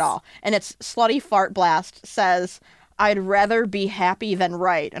this shit at all. And it's Slutty Fart Blast says, I'd rather be happy than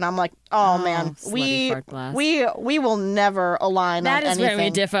right. And I'm like, oh man, we will never align on anything. That is where we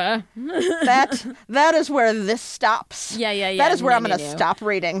differ. that is where this stops. Yeah. That is where I'm going to stop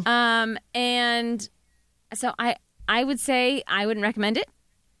reading. And so I would say I wouldn't recommend it.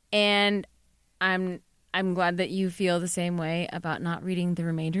 And I'm glad that you feel the same way about not reading the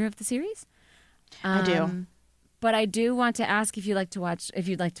remainder of the series. I do. But I do want to ask if you'd like to read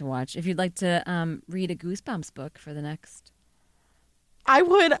a Goosebumps book for the next. I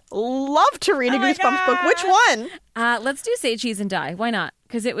would love to read a Goosebumps book. Which one? Let's do Say Cheese and Die. Why not?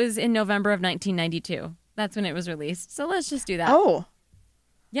 Because it was in November of 1992. That's when it was released. So let's just do that. Oh.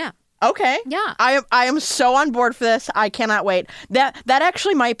 Yeah. Okay. Yeah. I am so on board for this. I cannot wait. That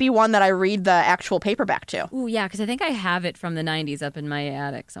actually might be one that I read the actual paperback to. Ooh, yeah, because I think I have it from the 90s up in my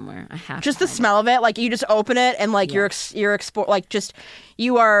attic somewhere. I have just the smell of it. Like you just open it and like you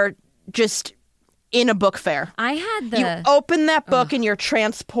are just in a book fair. I had you open that book and you're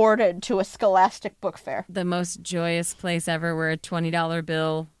transported to a Scholastic book fair. The most joyous place ever, where a $20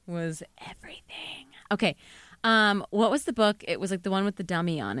 bill was everything. Okay. What was the book? It was like the one with the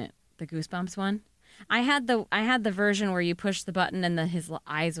dummy on it. The Goosebumps one. I had the version where you pushed the button and his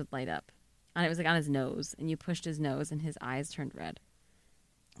eyes would light up, and it was like on his nose, and you pushed his nose and his eyes turned red.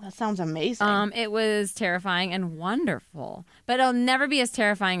 That sounds amazing. It was terrifying and wonderful, but it'll never be as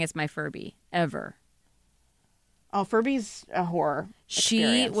terrifying as my Furby ever. Oh, Furby's a horror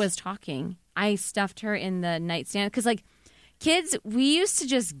experience. She was talking. I stuffed her in the nightstand because, like, kids, we used to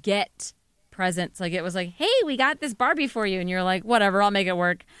just get presents. Like, it was like, hey, we got this Barbie for you, and you're like, whatever, I'll make it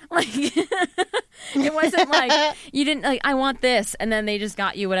work. Like, it wasn't like you didn't like, I want this, and then they just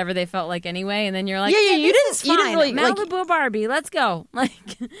got you whatever they felt like anyway, and then you're like, yeah, you didn't really Malibu Barbie, let's go.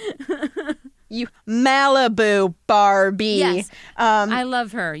 Like, you Malibu Barbie. Yes, I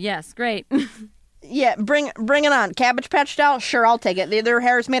love her. Yes, great. Yeah, bring it on. Cabbage Patch doll, sure, I'll take it. Their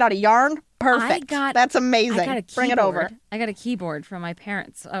hair is made out of yarn. Perfect. That's amazing. I got a keyboard. Bring it over. I got a keyboard from my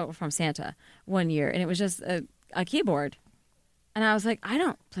parents, from Santa, one year, and it was just a keyboard. And I was like, I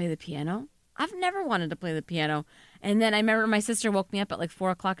don't play the piano. I've never wanted to play the piano. And then I remember my sister woke me up at like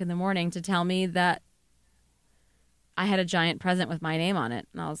 4 o'clock in the morning to tell me that I had a giant present with my name on it.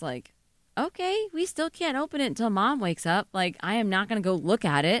 And I was like, okay, we still can't open it until Mom wakes up. Like, I am not going to go look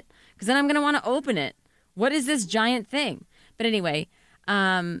at it because then I'm going to want to open it. What is this giant thing? But anyway,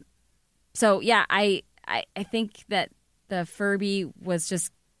 so yeah, I think that the Furby was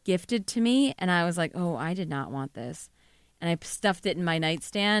just gifted to me, and I was like, oh, I did not want this. And I stuffed it in my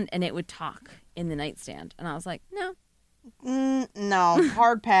nightstand, and it would talk in the nightstand. And I was like, no. No.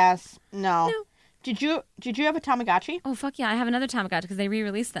 Hard pass. No. Did you have a Tamagotchi? Oh, fuck yeah. I have another Tamagotchi because they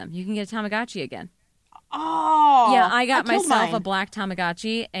re-released them. You can get a Tamagotchi again. Oh. Yeah, I got myself a black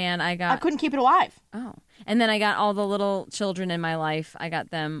Tamagotchi, and I couldn't keep it alive. Oh. And then I got all the little children in my life. I got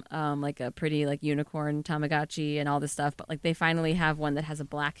them like a pretty like unicorn Tamagotchi and all this stuff. But like they finally have one that has a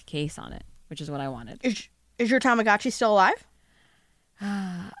black case on it, which is what I wanted. Is your Tamagotchi still alive?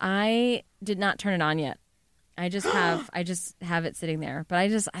 I did not turn it on yet. I just have it sitting there. But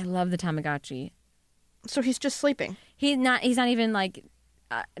I love the Tamagotchi. So he's just sleeping. He's not even like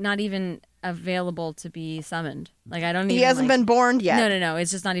not even available to be summoned. Like I don't even. He hasn't been born yet. No.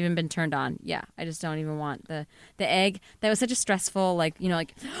 It's just not even been turned on. Yeah, I just don't even want the egg. That was such a stressful like oh my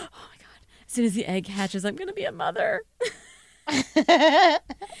god. As soon as the egg hatches, I'm gonna be a mother.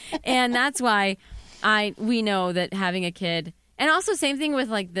 And that's why We know that having a kid, and also same thing with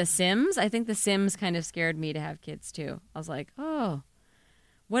like The Sims. I think The Sims kind of scared me to have kids too. I was like, oh,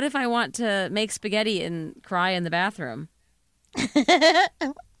 what if I want to make spaghetti and cry in the bathroom?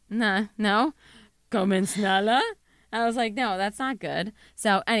 No, come snala. I was like, no, that's not good.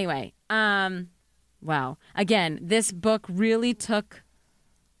 So anyway, wow. Again, this book really took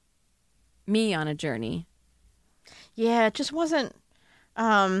me on a journey. Yeah, it just wasn't.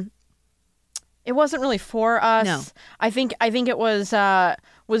 It wasn't really for us. No. I think it was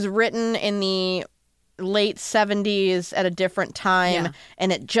written in the late 70s at a different time,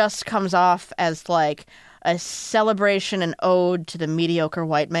 and it just comes off as like a celebration and ode to the mediocre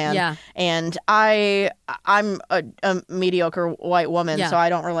white man. Yeah. And I'm a mediocre white woman, so I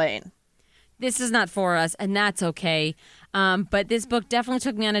don't relate. This is not for us, and that's okay. But this book definitely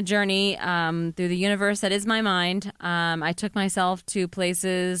took me on a journey through the universe that is my mind. I took myself to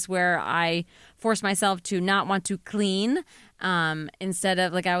places where I forced myself to not want to clean instead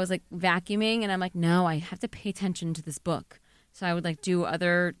of, like, I was, like, vacuuming, and I'm like, no, I have to pay attention to this book. So I would, like, do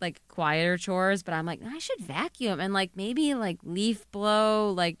other, like, quieter chores, but I'm like, I should vacuum and, like, maybe, like, leaf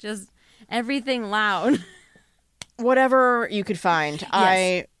blow, like, just everything loud. Whatever you could find.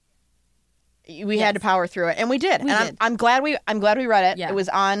 Yes. We had to power through it, and we did. I'm glad we read it. Yeah. It was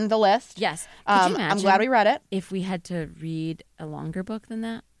on the list. Yes. Could you imagine I'm glad we read it. if we had to read a longer book than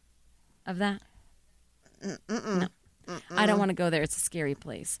that? Of that? No. I don't want to go there. It's a scary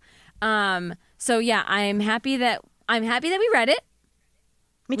place. So yeah, I'm happy that we read it.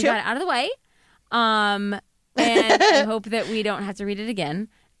 Me too. We got it out of the way. And I hope that we don't have to read it again.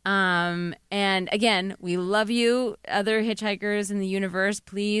 And again, we love you, other hitchhikers in the universe.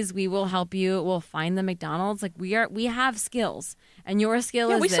 Please, we will help you. We'll find the McDonald's. Like we have skills, and your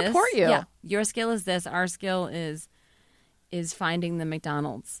skill is we this. support you. Yeah, your skill is this. Our skill is finding the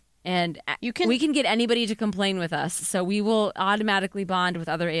McDonald's, and we can get anybody to complain with us. So we will automatically bond with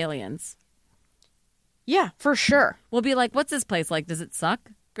other aliens. Yeah, for sure. We'll be like, "What's this place like? Does it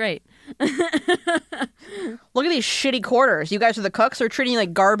suck?" Great. Look at these shitty quarters. You guys are the cooks. They're treating you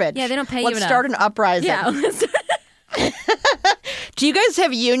like garbage. Yeah, they don't pay you Let's enough. start an uprising. Yeah. Do you guys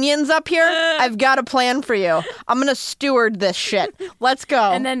have unions up here? I've got a plan for you. I'm going to steward this shit. Let's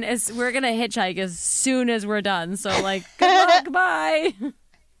go. And then we're going to hitchhike as soon as we're done. So, like, good luck, bye.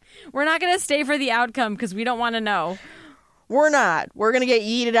 We're not going to stay for the outcome because we don't want to know. We're not. We're going to get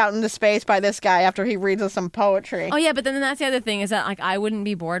yeeted out into space by this guy after he reads us some poetry. Oh, yeah, but then that's the other thing is that, like, I wouldn't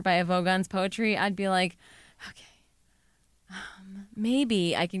be bored by a Vogon's poetry. I'd be like, okay,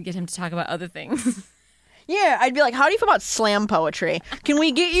 maybe I can get him to talk about other things. Yeah, I'd be like, how do you feel about slam poetry? Can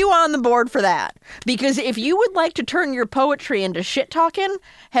we get you on the board for that? Because if you would like to turn your poetry into shit talking,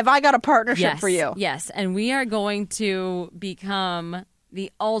 have I got a partnership for you? Yes, and we are going to become the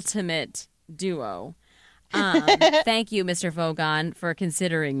ultimate duo. Thank you, Mr. Vogon, for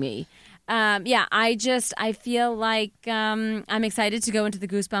considering me. I feel like I'm excited to go into the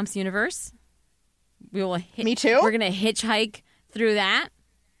Goosebumps universe. Me too. We're going to hitchhike through that.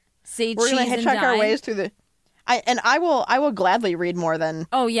 Say we're going to hitchhike our ways through the... I will gladly read more than...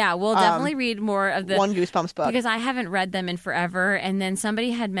 Oh, yeah. We'll definitely read more of the... one Goosebumps book. Because I haven't read them in forever. And then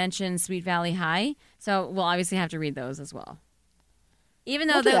somebody had mentioned Sweet Valley High. So we'll obviously have to read those as well. Even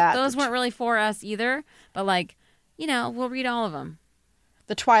though those weren't really for us either. But, like, you know, we'll read all of them.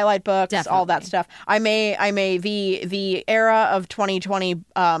 The Twilight books, all that stuff. I may the era of 2020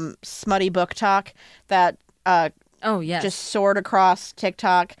 smutty book talk that just soared across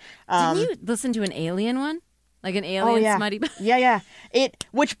TikTok. Didn't you listen to an alien one? Like an alien smutty book? Yeah.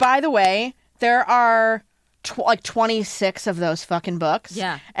 Which, by the way, there are 26 of those fucking books.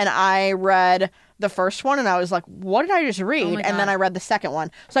 Yeah. And I read the first one and I was like, what did I just read? And then I read the second one.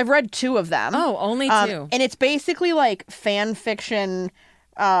 So I've read 2 of them. Oh, only 2. And it's basically like fan fiction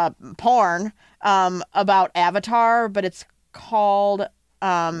porn about Avatar, but it's called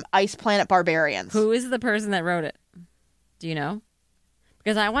Ice Planet Barbarians. Who is the person that wrote it? Do you know?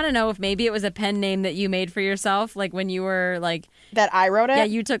 Because I want to know if maybe it was a pen name that you made for yourself, like when you were like... That I wrote it? Yeah,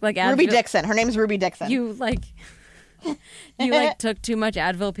 you took like Advil... Ruby Dixon. Her name's Ruby Dixon. You like took too much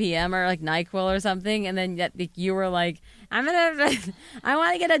Advil PM or like NyQuil or something, and then you were like, I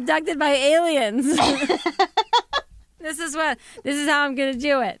want to get abducted by aliens. This is how I'm going to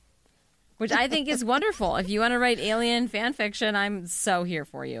do it. Which I think is wonderful. If you want to write alien fan fiction, I'm so here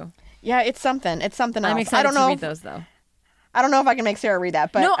for you. Yeah, it's something. It's something else. I'm excited to read those, though. I don't know if I can make Sarah read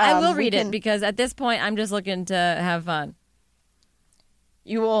that, but no, I will read it because at this point I'm just looking to have fun.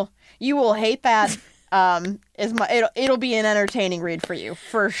 You will hate that. It'll be an entertaining read for you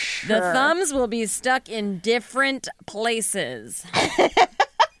for sure. The thumbs will be stuck in different places.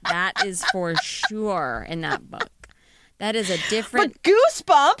 That is for sure in that book. That is a different... But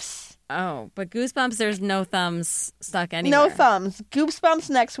Goosebumps... Oh, but Goosebumps, there's no thumbs stuck anywhere. No thumbs. Goosebumps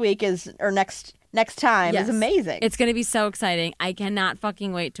next week next time is amazing. It's going to be so exciting. I cannot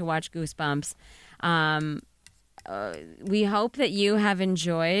fucking wait to watch Goosebumps. We hope that you have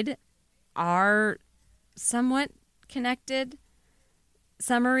enjoyed our somewhat connected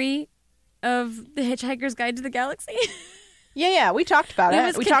summary of The Hitchhiker's Guide to the Galaxy. Yeah, we talked about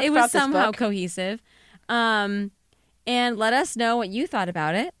it. It was somehow cohesive. And let us know what you thought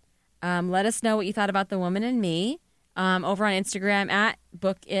about it. Let us know what you thought about The Woman and Me over on Instagram at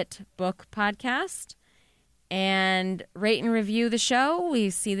BookItBookPodcast. And rate and review the show. We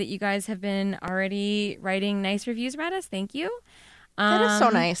see that you guys have been already writing nice reviews about us. Thank you. That is so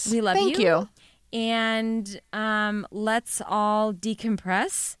nice. We love you. Thank you. And let's all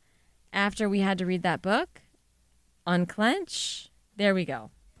decompress after we had to read that book. Unclench. There we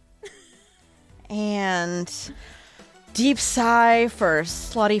go. And deep sigh for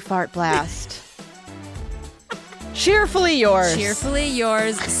Slutty Fart Blast. Cheerfully yours. Cheerfully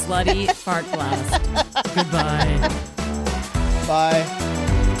yours, Slutty Fart Blast. Goodbye. Bye.